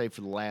I would say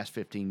for the last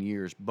 15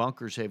 years,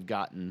 bunkers have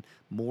gotten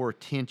more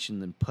attention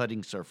than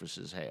putting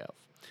surfaces have.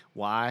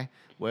 Why?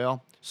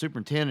 Well,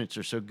 superintendents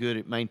are so good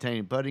at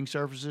maintaining putting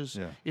surfaces,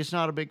 it's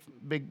not a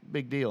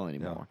big deal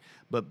anymore. Yeah.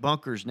 But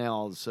bunkers now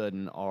all of a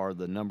sudden are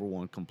the number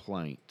one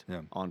complaint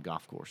on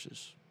golf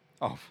courses.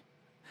 Oh,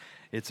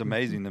 it's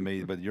amazing to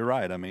me, but you're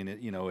right. I mean,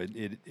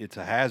 it's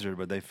a hazard,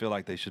 but they feel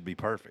like they should be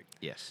perfect.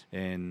 Yes.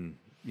 And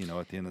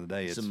at the end of the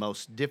day, it's the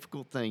most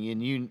difficult thing.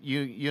 And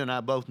you and I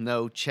both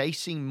know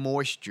chasing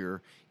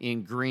moisture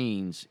in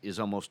greens is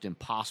almost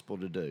impossible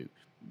to do,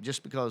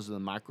 just because of the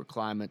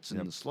microclimates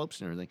and the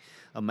slopes and everything.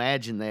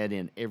 Imagine that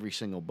in every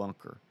single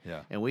bunker.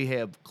 Yeah. And we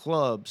have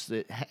clubs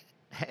that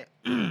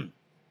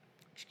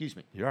excuse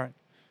me. You're all right.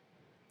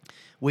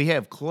 We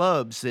have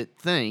clubs that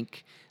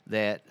think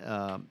that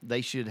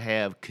they should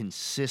have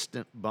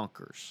consistent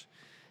bunkers.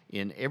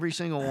 In every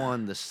single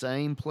one, the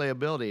same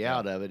playability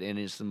out of it, and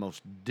it's the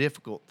most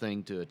difficult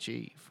thing to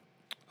achieve.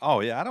 Oh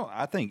yeah,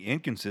 I think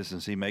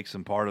inconsistency makes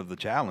them part of the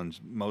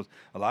challenge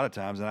a lot of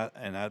times,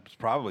 and that's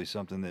probably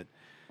something that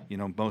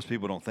most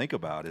people don't think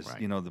about is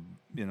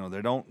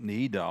they don't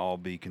need to all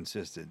be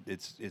consistent.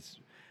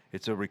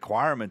 It's a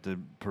requirement to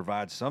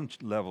provide some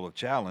level of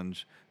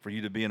challenge for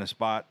you to be in a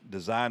spot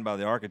designed by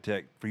the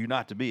architect for you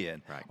not to be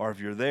in, or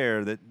if you're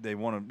there that they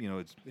want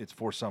to it's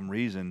for some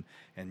reason,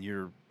 and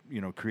you're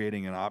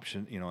creating an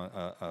option,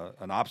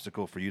 an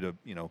obstacle for you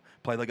to,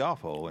 play the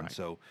golf hole. And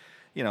so,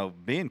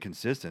 being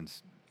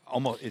consistent,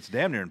 it's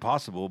damn near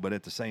impossible, but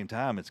at the same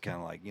time, it's kind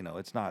of like,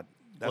 it's not.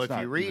 Well,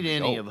 if you read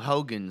any of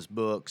Hogan's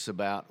books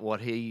about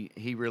what he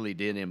really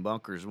did in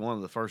bunkers, one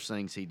of the first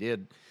things he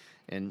did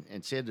and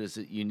said is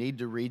that you need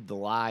to read the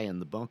lie in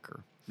the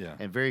bunker. Yeah.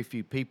 And very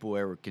few people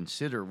ever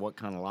consider what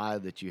kind of lie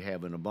that you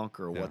have in a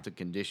bunker, or what the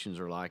conditions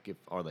are like.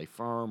 Are they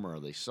firm or are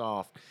they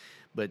soft?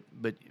 But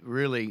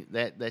really,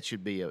 that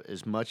should be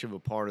as much of a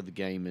part of the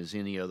game as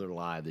any other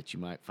lie that you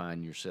might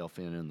find yourself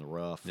in the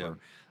rough, or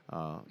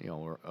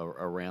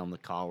around the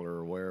collar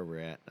or wherever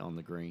at on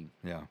the green.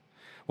 Yeah.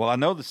 Well, I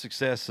know the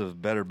success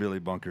of Better Billy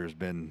Bunker has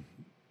been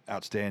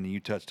outstanding. You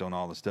touched on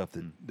all the stuff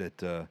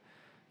that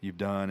you've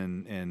done,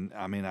 and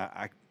I mean,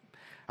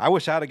 I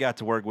wish I'd have got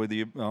to work with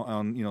you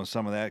on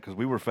some of that, because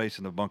we were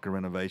facing a bunker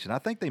renovation. I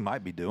think they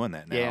might be doing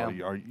that now.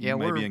 You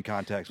may be in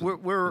contact with.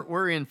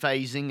 We're in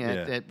phasing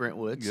at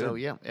Brentwood, Good.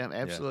 So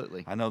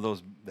absolutely. Yeah. I know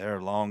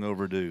they're long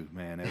overdue,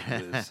 man. It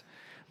is.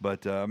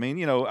 But I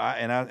mean,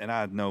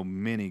 I know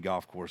many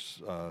golf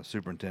course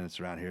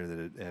superintendents around here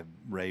that have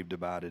raved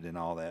about it and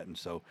all that, and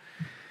so,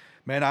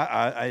 man,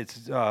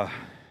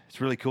 it's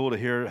really cool to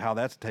hear how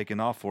that's taken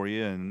off for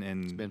you, and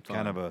it's been fun.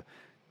 Kind of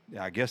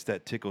I guess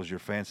that tickles your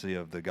fancy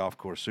of the golf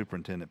course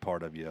superintendent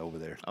part of you over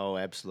there. Oh,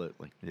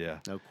 absolutely. Yeah.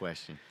 No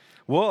question.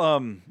 Well,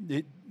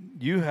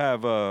 you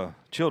have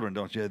children,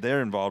 don't you?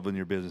 They're involved in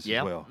your business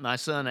as well. My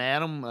son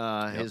Adam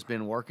has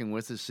been working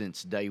with us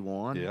since day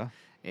one. Yeah.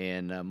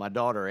 And my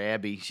daughter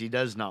Abby, she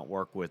does not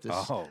work with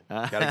us. Oh,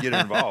 got to get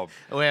her involved.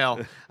 Well,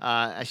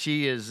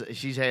 she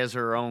has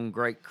her own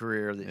great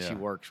career that she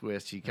works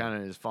with. She kind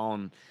of has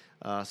fallen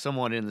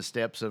somewhat in the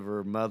steps of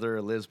her mother,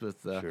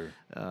 Elizabeth. Sure.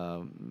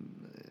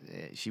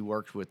 She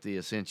works with the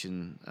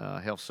Ascension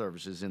Health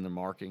Services in the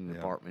marketing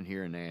department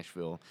here in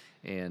Nashville.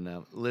 And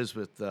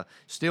Elizabeth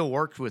still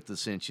works with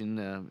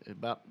Ascension,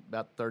 about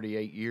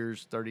 38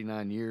 years,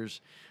 39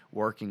 years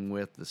working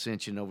with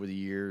Ascension over the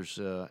years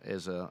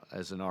as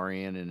an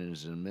RN and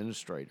as an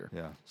administrator.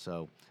 Yeah.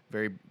 So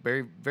very,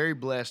 very, very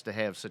blessed to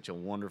have such a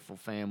wonderful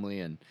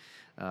family. And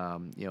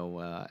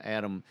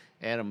Adam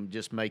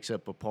just makes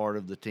up a part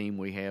of the team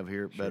we have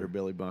here at Better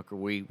Billy Bunker.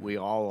 We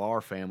all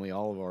are family.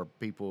 All of our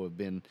people have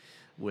been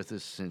with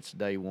us since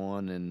day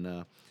one,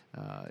 and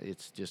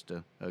it's just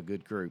a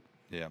good group.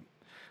 Yeah.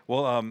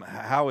 Well,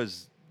 how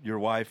is your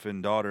wife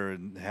and daughter,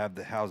 and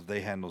how's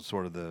they handled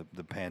sort of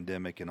the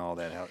pandemic and all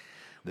that?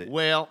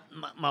 Well,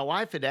 my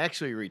wife had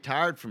actually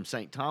retired from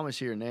St. Thomas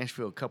here in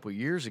Nashville a couple of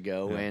years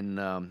ago, and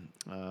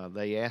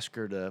they asked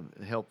her to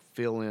help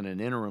fill in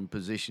an interim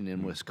position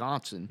in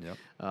Wisconsin. Yep.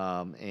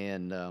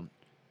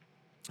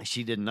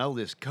 she didn't know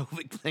this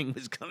COVID thing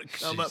was going to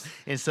come up, Jeez.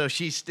 and so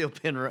she's still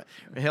been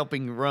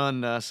helping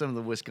run some of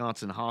the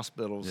Wisconsin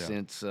hospitals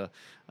since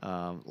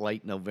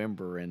late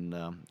November, and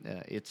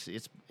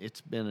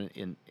it's been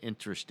an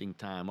interesting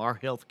time. Our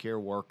healthcare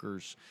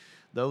workers,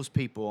 those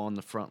people on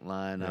the front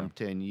line, I'm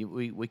telling you,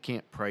 we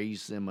can't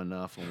praise them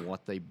enough on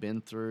what they've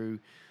been through.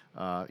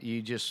 I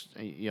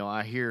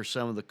hear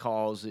some of the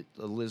calls that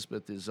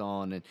Elizabeth is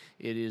on, and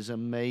it is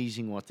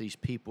amazing what these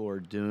people are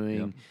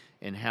doing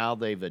and how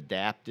they've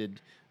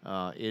adapted.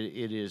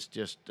 It is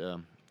just,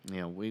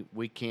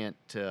 we can't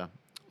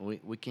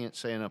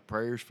say enough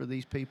prayers for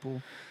these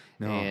people,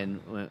 and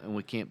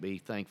we can't be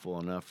thankful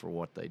enough for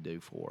what they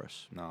do for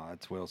us. No,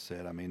 that's well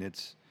said. I mean,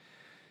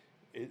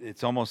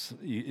 it's almost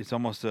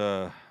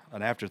an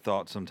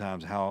afterthought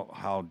sometimes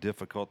how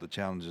difficult the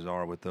challenges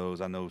are with those.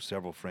 I know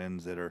several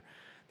friends that are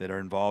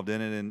involved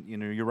in it, and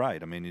you're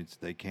right. I mean,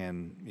 we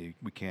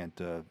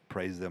can't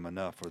praise them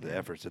enough for the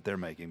efforts that they're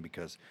making,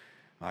 because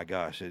my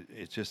gosh,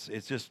 it's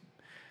just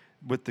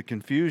with the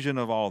confusion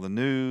of all the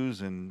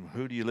news and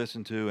who do you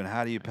listen to and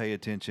how do you pay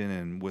attention,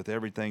 and with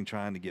everything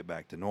trying to get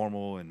back to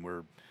normal, and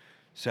we're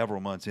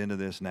several months into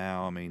this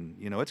now. I mean,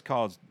 it's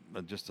caused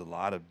just a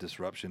lot of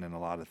disruption in a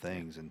lot of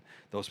things, and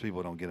those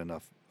people don't get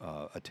enough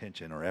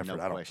attention or effort,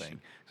 No I don't question. think,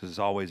 because it's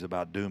always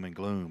about doom and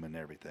gloom and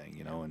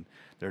everything, and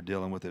they're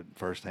dealing with it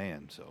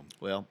firsthand. So,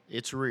 well,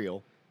 it's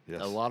real.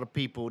 Yes. A lot of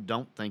people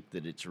don't think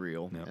that it's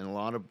real, and a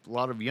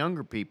lot of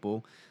younger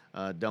people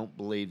don't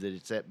believe that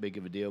it's that big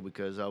of a deal,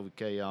 because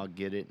okay, I'll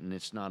get it, and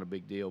it's not a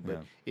big deal,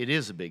 but it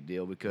is a big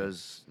deal,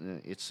 because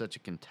it's such a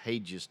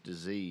contagious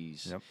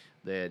disease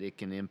that it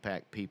can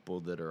impact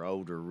people that are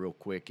older real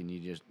quick, and you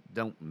just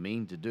don't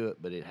mean to do it,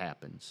 but it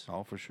happens.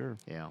 Oh, for sure.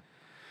 Yeah.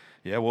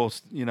 Yeah, well,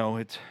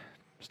 it's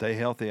stay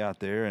healthy out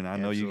there, and I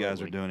know you guys are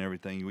Absolutely. doing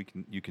everything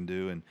you can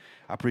do, and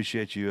I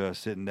appreciate you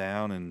sitting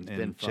down and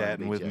been fun,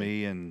 chatting with BJ.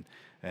 me, and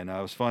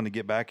it was fun to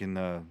get back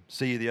and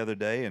see you the other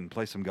day and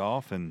play some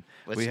golf, and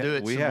Let's do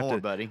it some have more,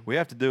 to, buddy. We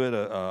have to do it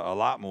a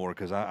lot more,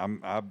 because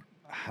I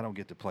don't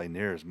get to play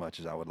near as much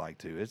as I would like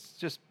to. It's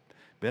just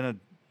been a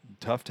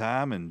tough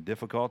time and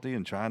difficulty,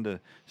 and trying to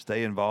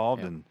stay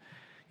involved, and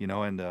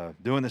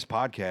doing this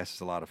podcast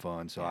is a lot of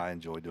fun, so I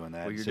enjoy doing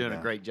that. Well, you're doing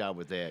a great job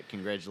with that.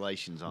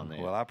 Congratulations on that.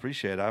 Well, I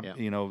appreciate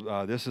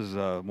it. This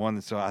is one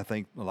that, so I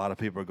think a lot of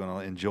people are going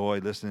to enjoy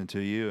listening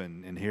to you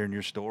and hearing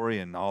your story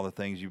and all the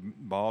things you've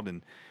involved.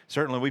 And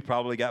certainly we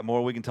probably got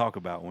more we can talk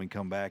about when we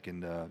come back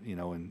and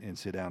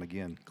sit down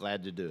again.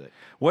 Glad to do it.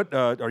 What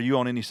are you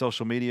on any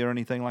social media or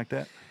anything like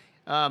that?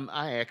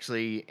 I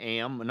actually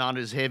am not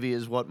as heavy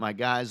as what my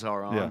guys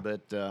are on,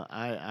 but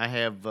I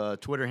have a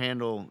Twitter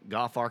handle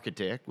Golf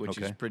Architect, which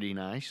is pretty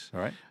nice. All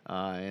right.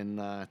 And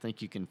I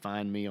think you can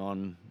find me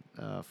on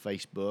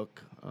Facebook.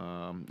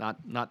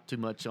 Not too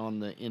much on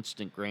the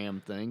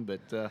Instagram thing,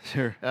 but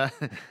Sure.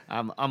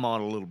 I'm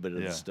on a little bit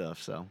of the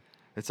stuff. So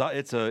it's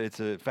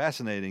a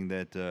fascinating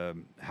that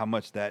how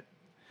much that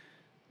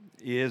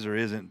is or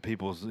isn't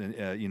people's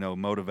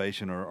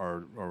motivation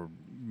or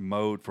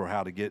mode for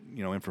how to get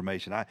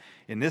information.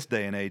 In this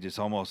day and age, it's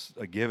almost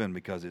a given,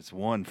 because it's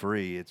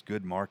free, it's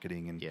good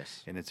marketing, and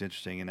and it's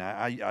interesting. And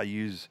I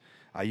use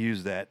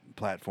that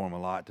platform a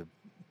lot to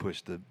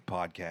push the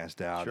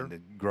podcast out and to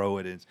grow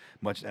it as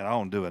much. And I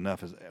don't do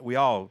enough.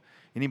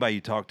 Anybody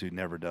you talk to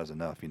never does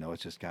enough.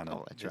 It's just kind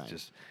of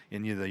just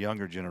in the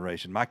younger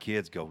generation. My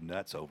kids go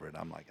nuts over it.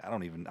 I'm like,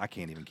 I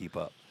can't even keep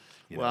up.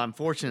 Well, I'm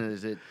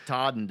fortunate that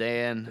Todd and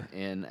Dan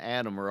and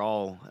Adam are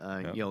all,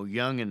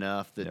 young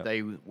enough that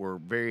they were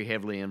very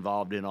heavily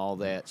involved in all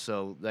that.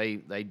 So they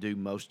do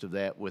most of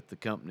that with the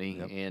company,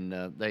 and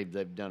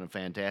they've done a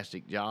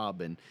fantastic job.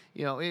 And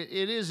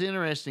it is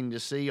interesting to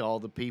see all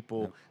the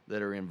people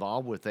that are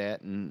involved with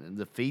that and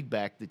the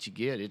feedback that you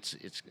get. It's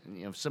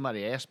if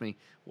somebody asks me,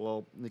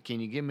 well,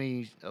 can you give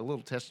me a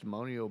little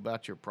testimonial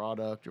about your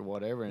product or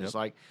whatever? And it's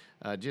like,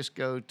 just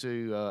go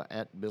to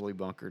at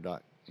BillyBunker.com.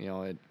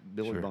 At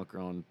Billy Bunker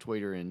on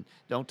Twitter, and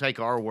don't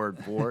take our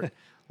word for it.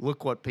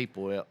 Look what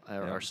people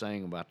are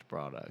saying about the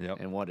product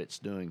and what it's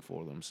doing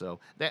for them. So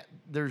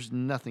there's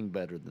nothing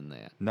better than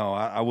that. No,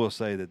 I will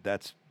say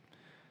that's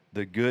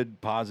the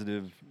good,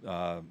 positive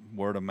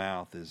word of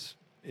mouth is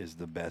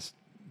the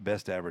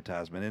best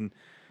advertisement, and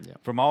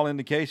from all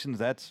indications,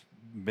 that's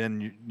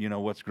been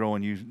what's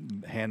growing you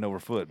hand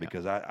over foot,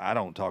 because I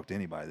don't talk to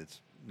anybody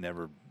that's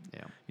never.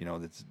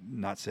 That's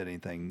not said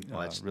anything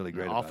really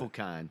great about it. Awful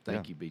kind.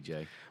 Thank you,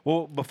 BJ.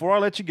 Well, before I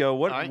let you go,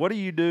 what do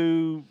you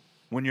do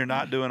when you're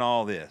not doing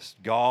all this?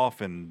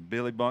 Golf and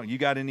Billy Bunk. You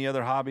got any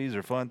other hobbies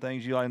or fun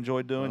things you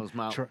enjoy doing?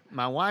 Well,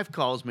 my wife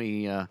calls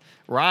me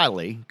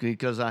Riley,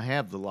 because I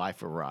have the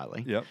life of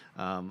Riley. Yep.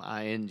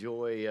 I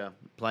enjoy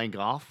playing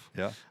golf.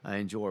 Yeah. I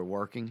enjoy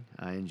working.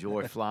 I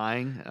enjoy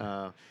flying.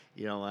 I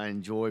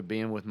enjoy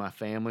being with my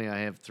family. I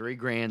have 3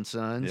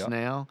 grandsons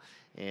now.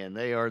 And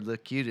they are the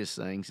cutest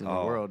things in the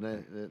world.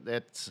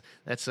 That's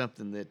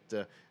something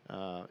that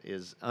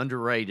is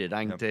underrated.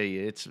 I can tell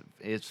you,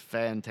 it's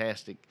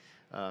fantastic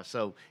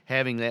So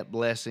having that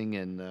blessing,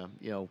 and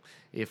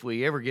if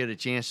we ever get a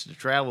chance to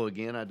travel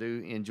again, I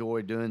do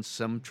enjoy doing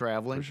some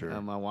traveling. For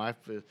sure. My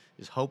wife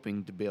is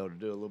hoping to be able to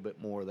do a little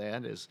bit more of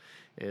that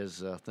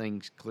as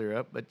things clear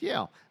up. But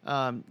yeah,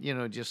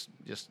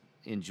 just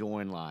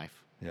enjoying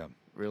life. Yeah.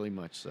 Really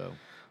much so.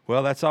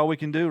 Well, that's all we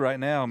can do right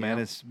now, man.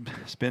 Yeah. It's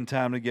spend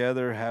time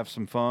together, have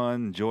some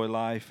fun, enjoy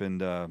life,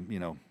 and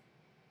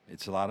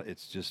it's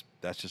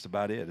that's just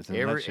about it. It's in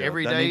a nutshell.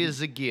 Every day is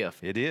a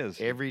gift. It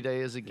is. Every day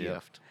is a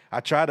gift. I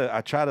try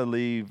to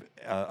leave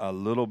a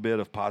little bit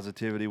of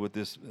positivity with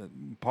this.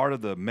 Part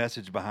of the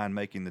message behind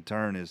Making the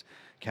Turn is,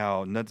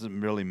 Cal, it doesn't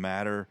really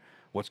matter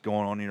what's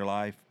going on in your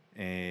life,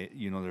 and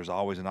there's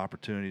always an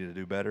opportunity to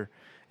do better.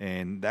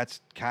 And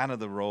that's kind of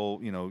the role.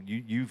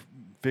 You've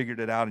figured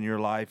it out in your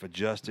life,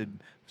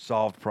 adjusted,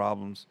 solved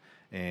problems,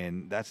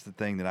 and that's the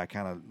thing that I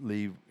kind of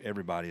leave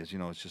everybody is.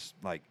 It's just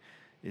like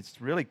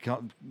it's really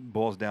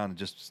boils down to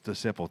just the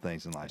simple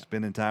things in life: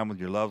 spending time with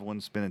your loved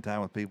ones, spending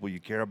time with people you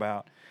care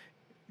about,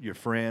 your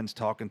friends,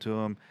 talking to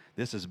them.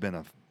 This has been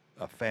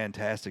a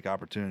fantastic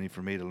opportunity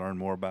for me to learn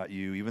more about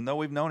you, even though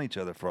we've known each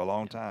other for a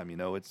long time.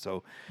 It's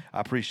so I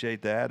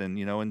appreciate that, and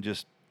and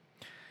just.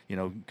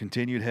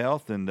 Continued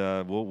health, and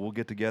we'll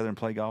get together and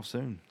play golf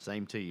soon.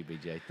 Same to you,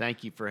 BJ.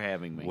 Thank you for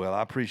having me. Well,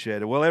 I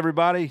appreciate it. Well,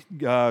 everybody,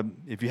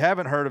 if you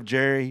haven't heard of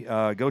Jerry,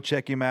 go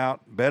check him out.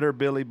 Better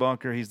Billy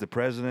Bunker. He's the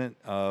president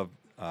of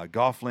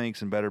Golf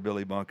Links and Better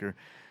Billy Bunker.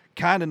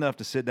 Kind enough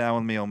to sit down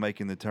with me on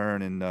Making the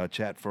Turn and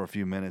chat for a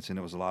few minutes, and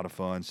it was a lot of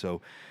fun.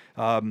 So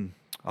I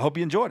hope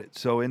you enjoyed it.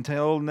 So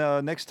until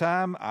next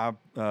time,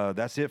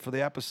 that's it for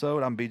the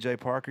episode. I'm BJ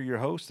Parker, your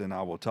host, and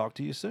I will talk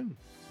to you soon.